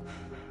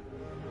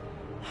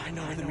 I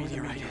know where the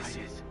meteorite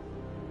is.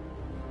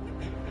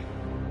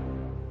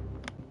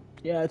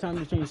 Yeah, time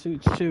to change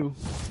suits too.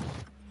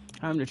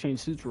 Time to change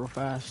suits real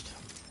fast.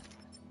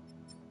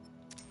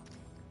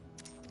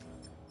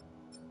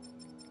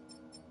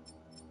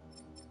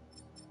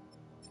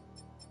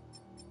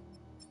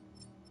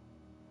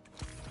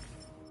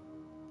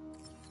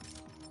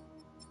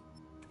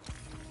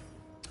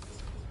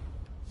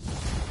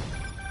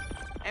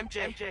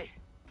 MJ,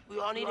 we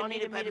all need to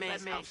meet at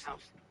May's house.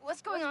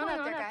 What's going on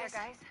out there, guys?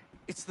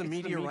 It's the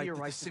meteorite that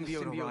the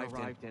symbiote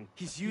arrived in.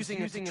 He's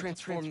using it to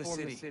transform the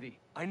city.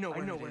 I know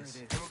where it is.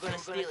 And we're gonna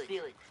steal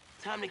it.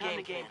 Time to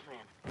game plan.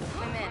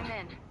 I'm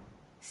in.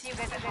 See you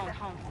guys at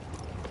home.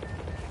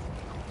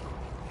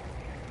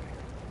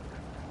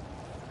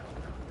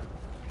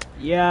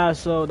 Yeah,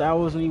 so that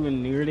wasn't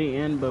even near the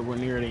end, but we're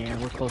near the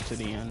end. We're close to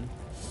the end.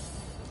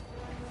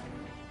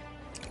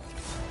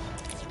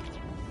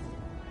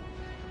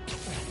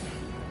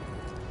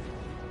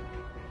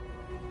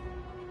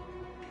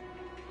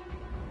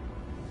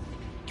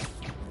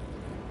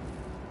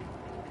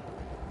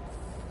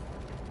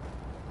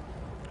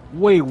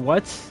 Wait,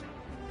 what?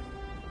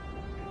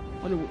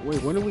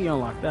 When did we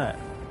unlock that?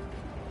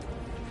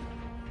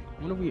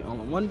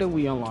 When did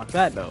we unlock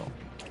that though?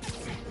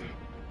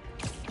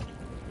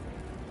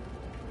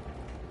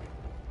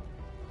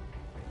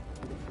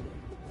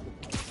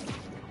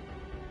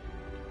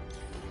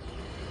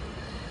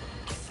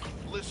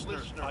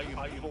 Listeners, I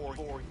implore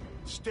you,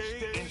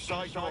 stay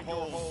inside your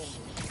homes.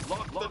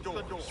 Lock the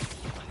doors.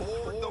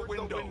 Board the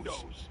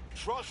windows.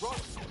 Trust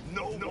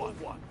no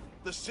one.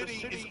 The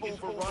city is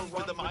overrun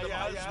with a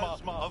miasma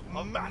of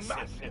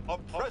massive,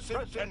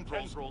 oppressive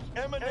tendrils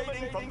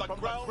emanating from the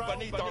ground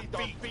beneath our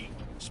feet,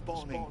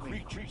 spawning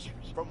creatures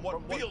from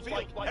what feels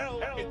like hell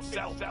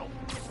itself.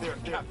 They're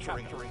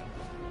capturing us,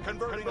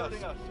 converting us,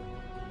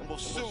 and will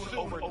soon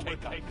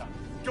overtake us.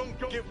 Don't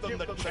give them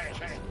the chance.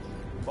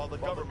 While the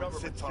government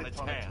sits on its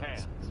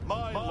hands,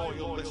 my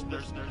loyal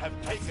listeners have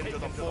taken to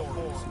the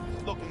forums,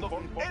 looking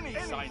for any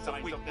signs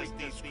of weakness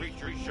these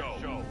creatures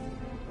show.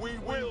 We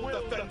will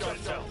defend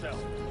ourselves.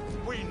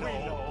 We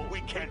know we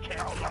can't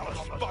count on a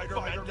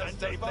Spider-Man to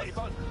save us.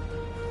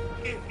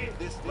 If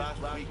this last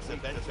week's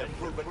events have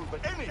proven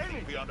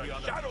anything beyond a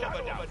shadow of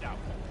a doubt,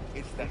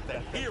 it's that the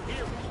heroes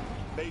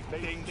made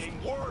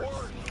things worse.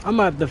 I'm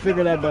gonna have to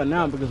figure that button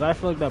out because I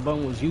feel like that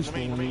button was useful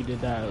when we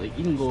did that. Like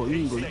you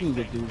can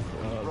get through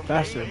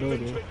faster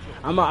ability.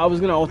 I was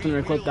gonna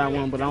alternate clip that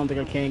one, but I don't think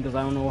I can because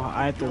I don't know how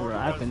I have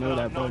to know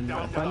that button.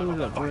 If I knew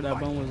that where that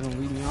button was gonna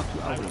lead me out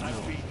to, I would know.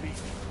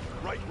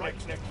 Right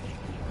next to you,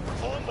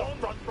 on the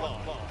front line.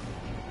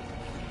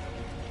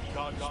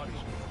 God,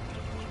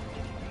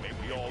 may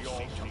we all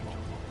see something.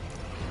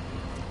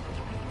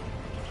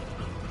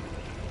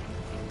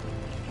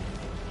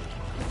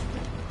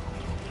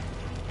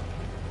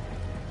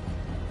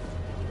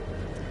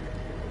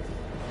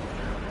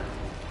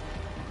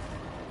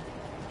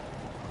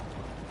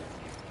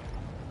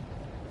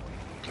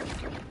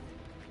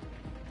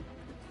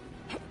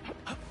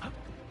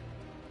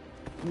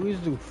 We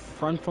used to do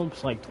front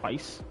flips like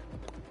twice.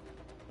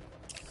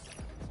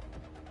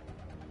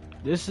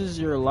 This is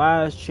your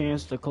last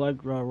chance to collect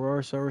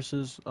rare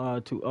services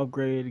to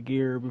upgrade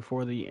gear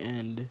before the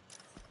end.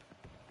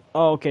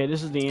 Oh, okay,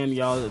 this is the end,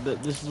 y'all.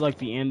 This is like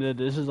the end of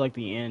this is like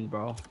the end,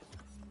 bro.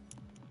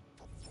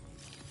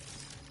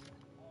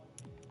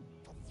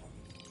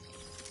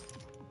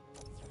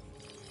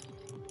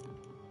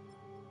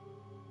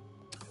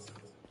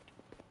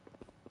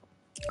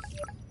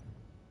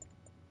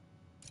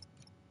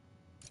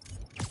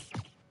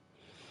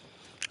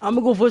 I'm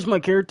gonna go switch my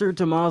character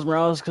to Miles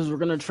Morales because we're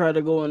gonna try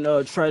to go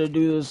and try to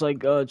do this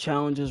like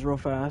challenges real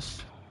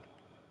fast.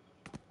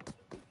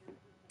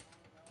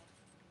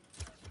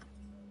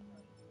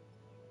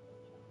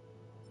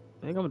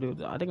 I think I'm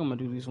gonna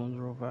do these ones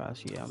real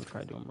fast. Yeah, I'm gonna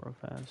try to do them real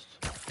fast.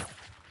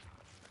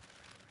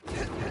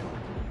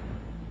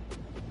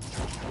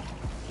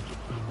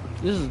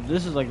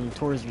 This is like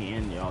towards the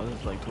end, y'all. This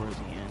is like towards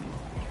the end.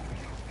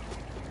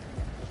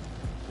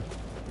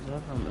 Is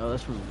that from? Oh,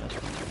 that's from.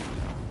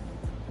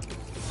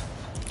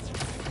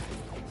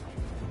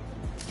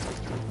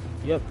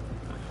 Yep.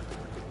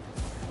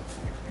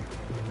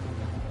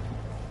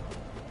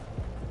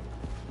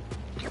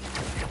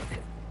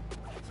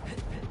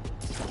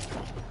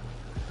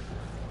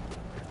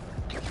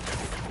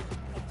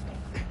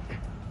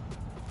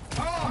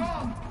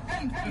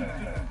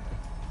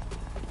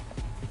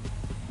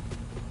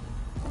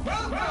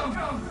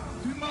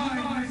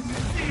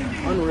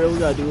 Unreal, we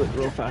gotta do it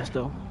real fast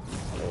though.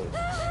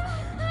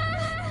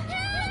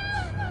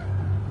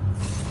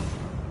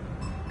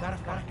 Gotta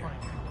find.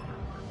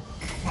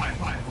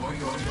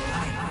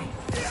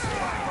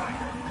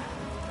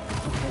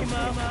 Hey,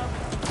 Mom,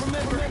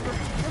 remember,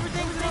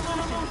 everything's in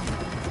illusion.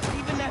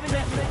 Even that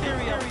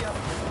area.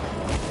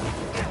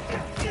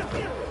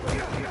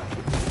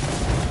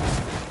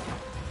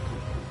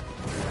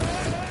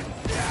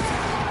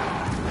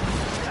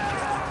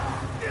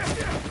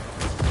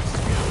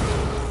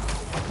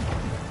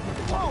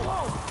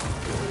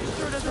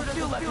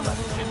 Like an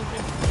illusion.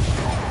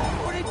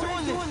 What are they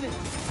doing this?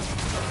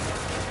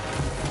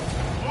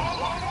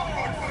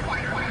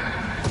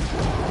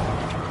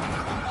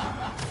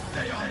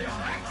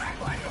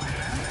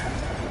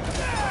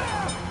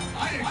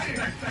 I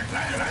expect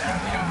that to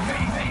be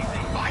amazing.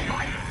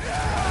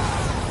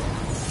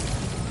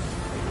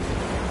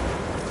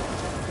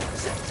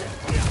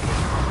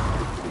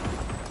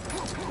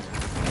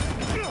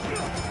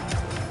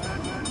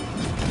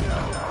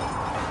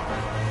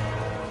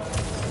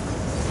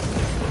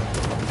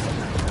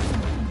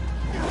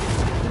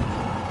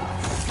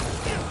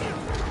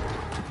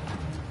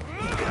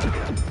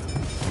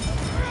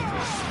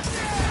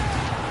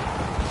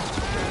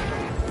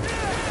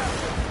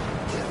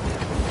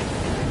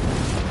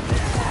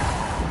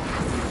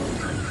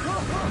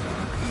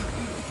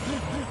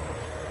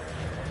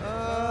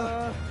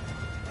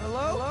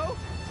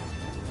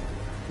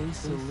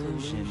 This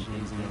illusion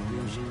is an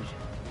illusion.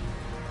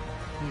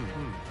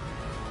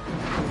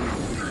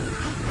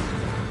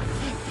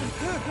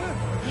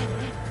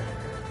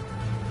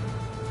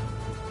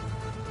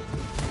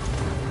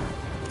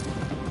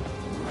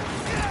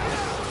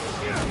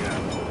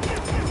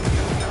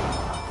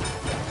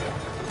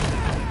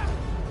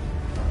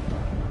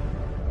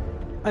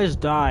 I just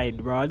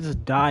died, bro. I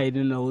just died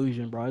in an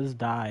illusion, bro. I just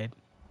died.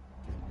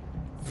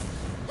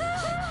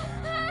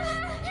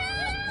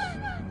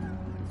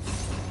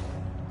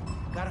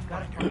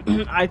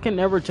 I can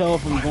never tell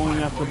if I'm going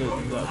after the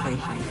person.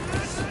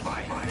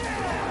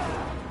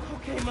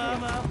 Okay,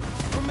 Mom,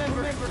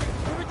 remember,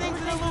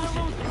 everything's an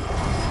illusion.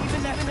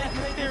 Even that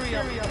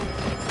area.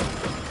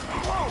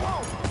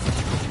 Whoa!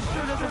 It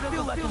sure doesn't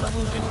feel like an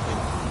illusion.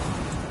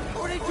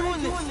 What are they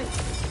doing this?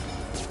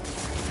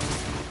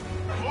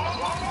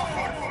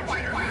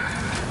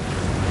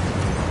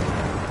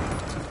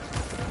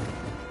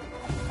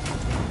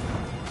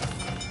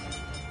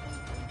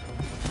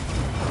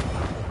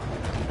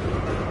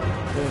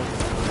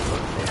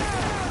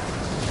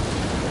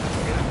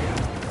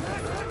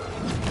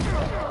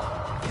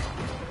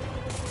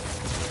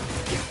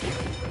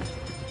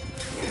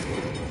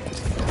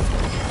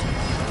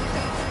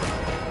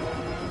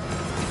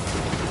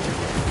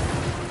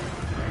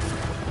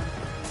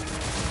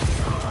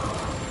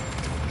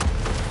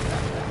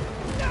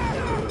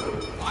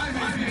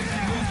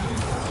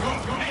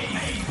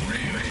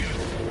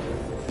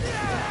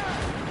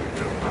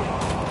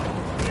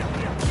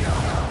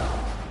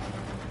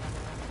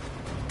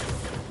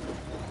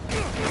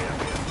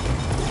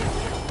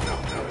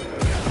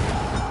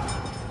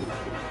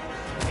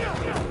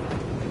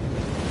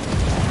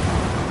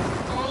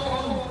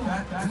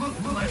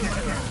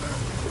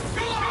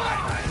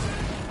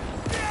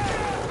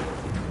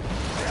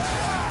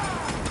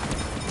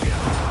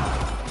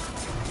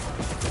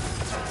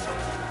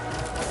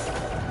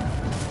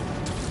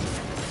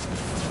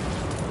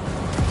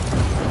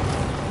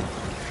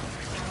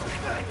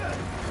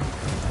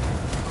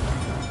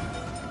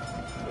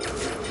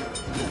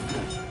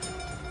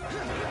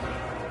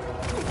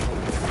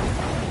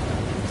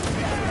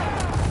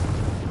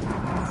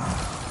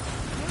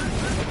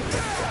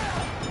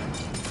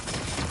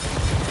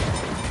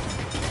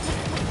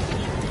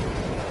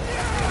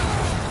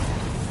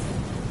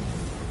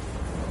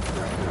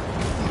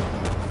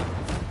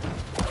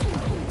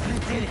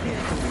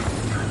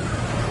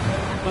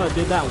 Oh, I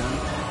did that one.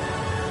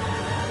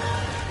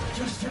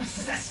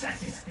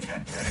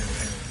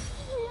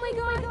 Oh my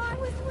god, it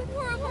was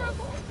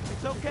horrible.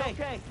 It's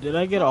okay. Did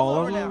I get all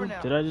of them?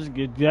 Did I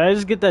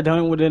just get that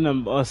done within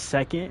a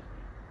second?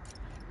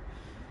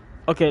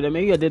 Okay, then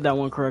maybe I did that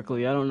one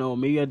correctly. I don't know.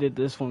 Maybe I did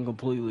this one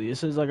completely. It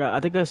says I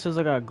think it says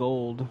I got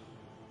gold.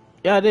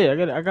 Yeah, I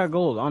did. I got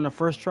gold on the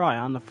first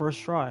try.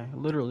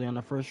 Literally on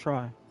the first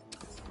try.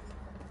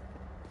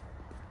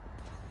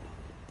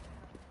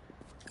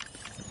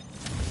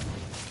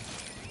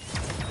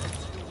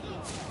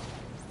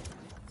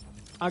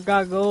 I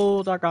got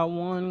gold. I got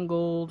 1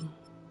 gold.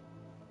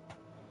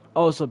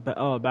 Oh, it's a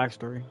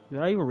backstory. Did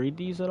I even read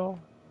these at all?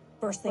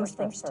 First things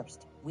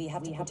first. We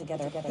have to put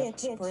together a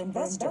pitch for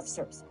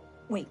investors.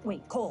 Wait,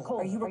 Cole,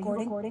 are you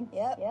recording?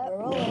 Yep, we're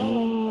rolling. I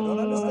don't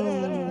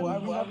understand. Why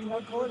we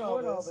record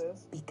all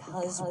this?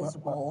 Because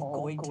we're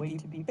all going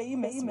to be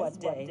famous one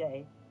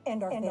day.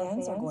 And our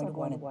fans are going to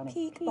want to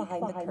peek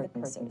behind the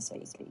curtain, so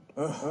to speak.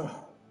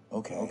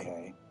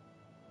 Okay.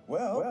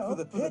 Well, for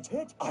the pitch,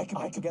 I can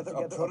put together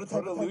a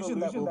prototype illusion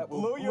that will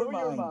blow your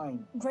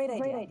mind. Great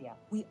idea.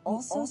 We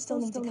also still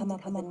need to come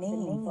up with a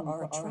name for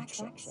our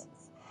attractions.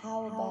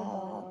 How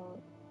about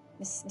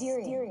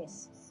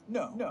mysterious?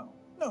 No.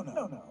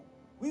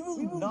 We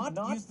will not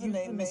use the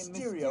name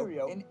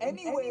Mysterio in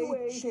any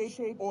way,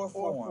 shape, or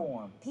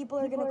form. People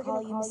are going to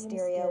call you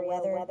Mysterio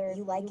whether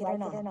you like it or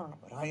not.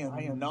 But I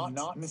am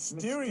not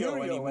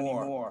Mysterio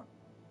anymore.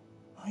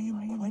 I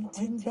am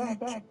Quentin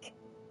Beck,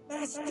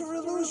 Master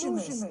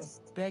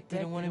Illusionist. Beck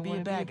didn't want to be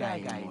a bad guy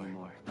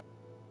anymore.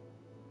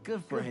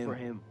 Good for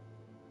him.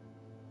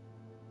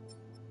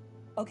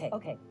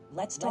 Okay,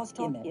 let's talk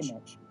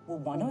image. We'll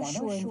want to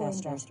assure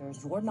investors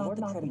you're not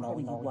the criminal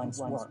you once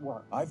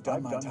were. I've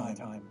done my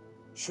time.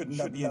 Shouldn't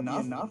that be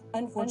enough?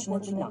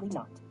 Unfortunately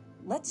not.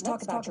 Let's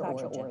talk about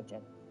your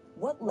origin.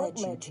 What led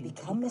you to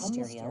become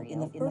Mysterio in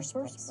the first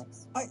place?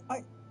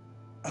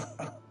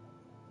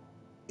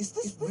 Is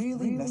this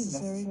really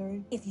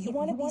necessary? If you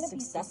want to be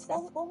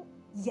successful,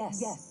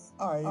 yes.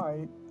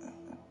 I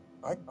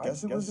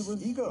guess it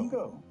was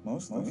ego,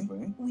 mostly.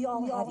 We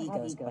all have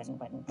egos,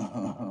 Quentin.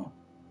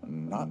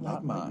 Not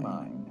like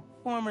mine.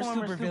 Former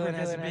supervillain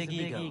has a big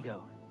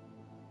ego.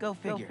 Go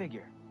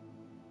figure.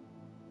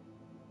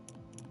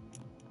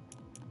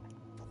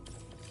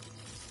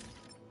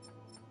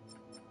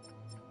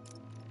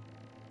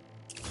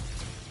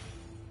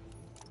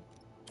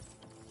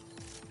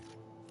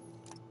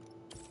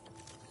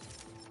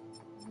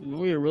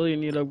 We really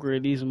need to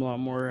upgrade these a lot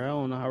more. I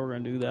don't know how we're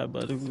gonna do that,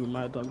 but we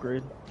might have to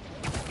upgrade.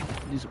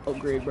 Do some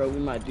upgrade, bro. We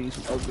might do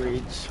some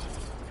upgrades.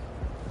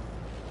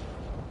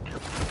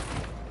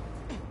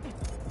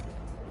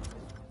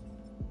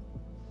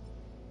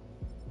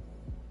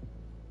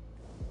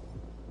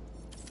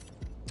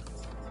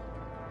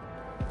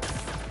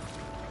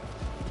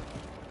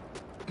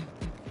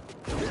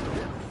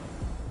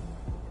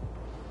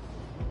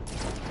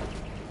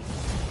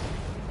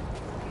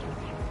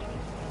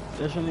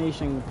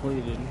 Destination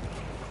completed.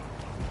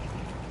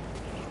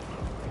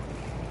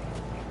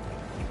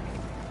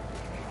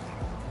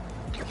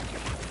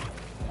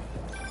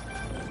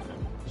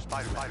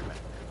 Spider-Man.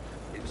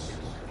 It's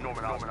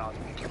Norman Osborn.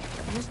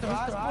 Mr.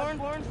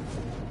 Osborn?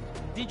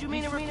 Did you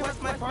mean to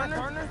request my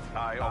partner?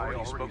 I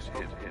already spoke to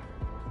him.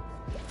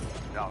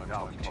 Now I'm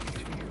talking to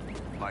you.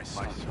 My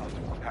son,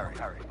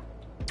 Harry.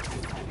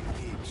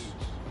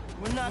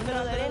 We're not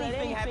gonna let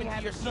anything happen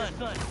to your son.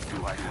 Do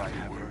I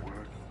have your word?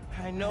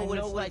 I know what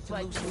it's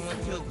like to lose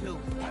someone too.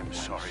 I'm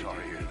sorry to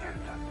hear that.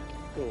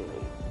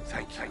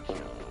 Thank you,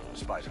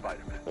 Spider-Man.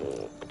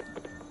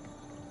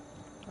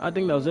 I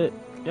think that was it.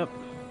 Yep.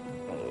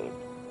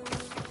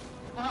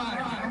 I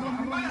am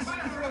a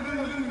master of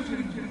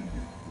illusion.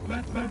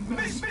 Let the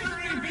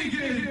mystery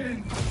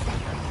begin.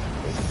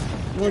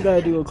 We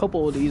gotta do a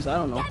couple of these. I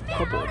don't know. A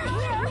couple of these.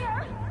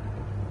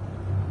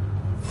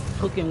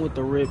 Cooking with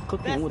the rip.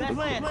 Cooking with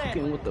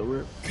the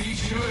rip. Be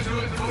sure to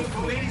look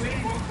for ways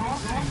for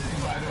crossing,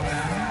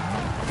 Spider-Man.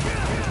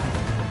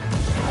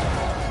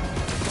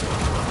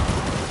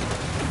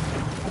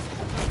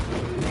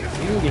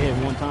 You can get hit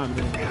one time,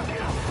 dude.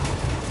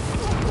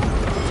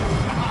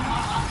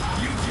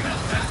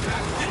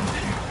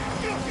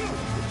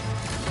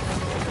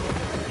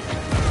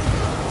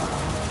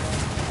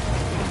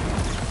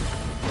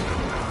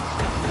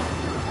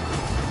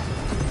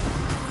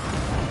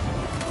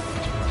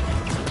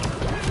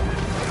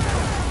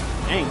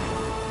 Dang.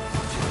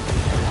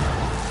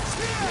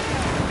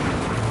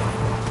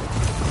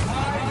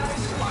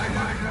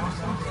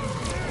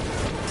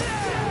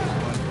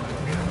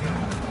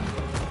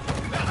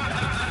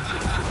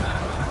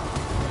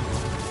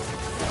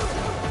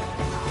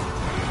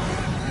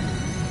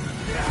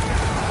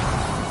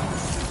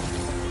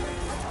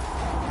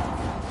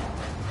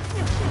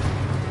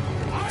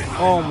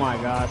 Oh my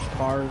gosh,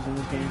 cars in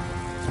the game.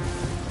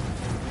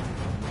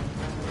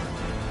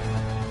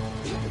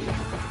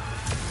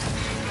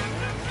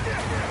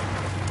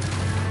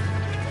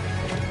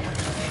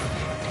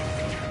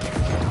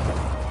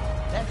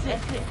 That's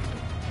it.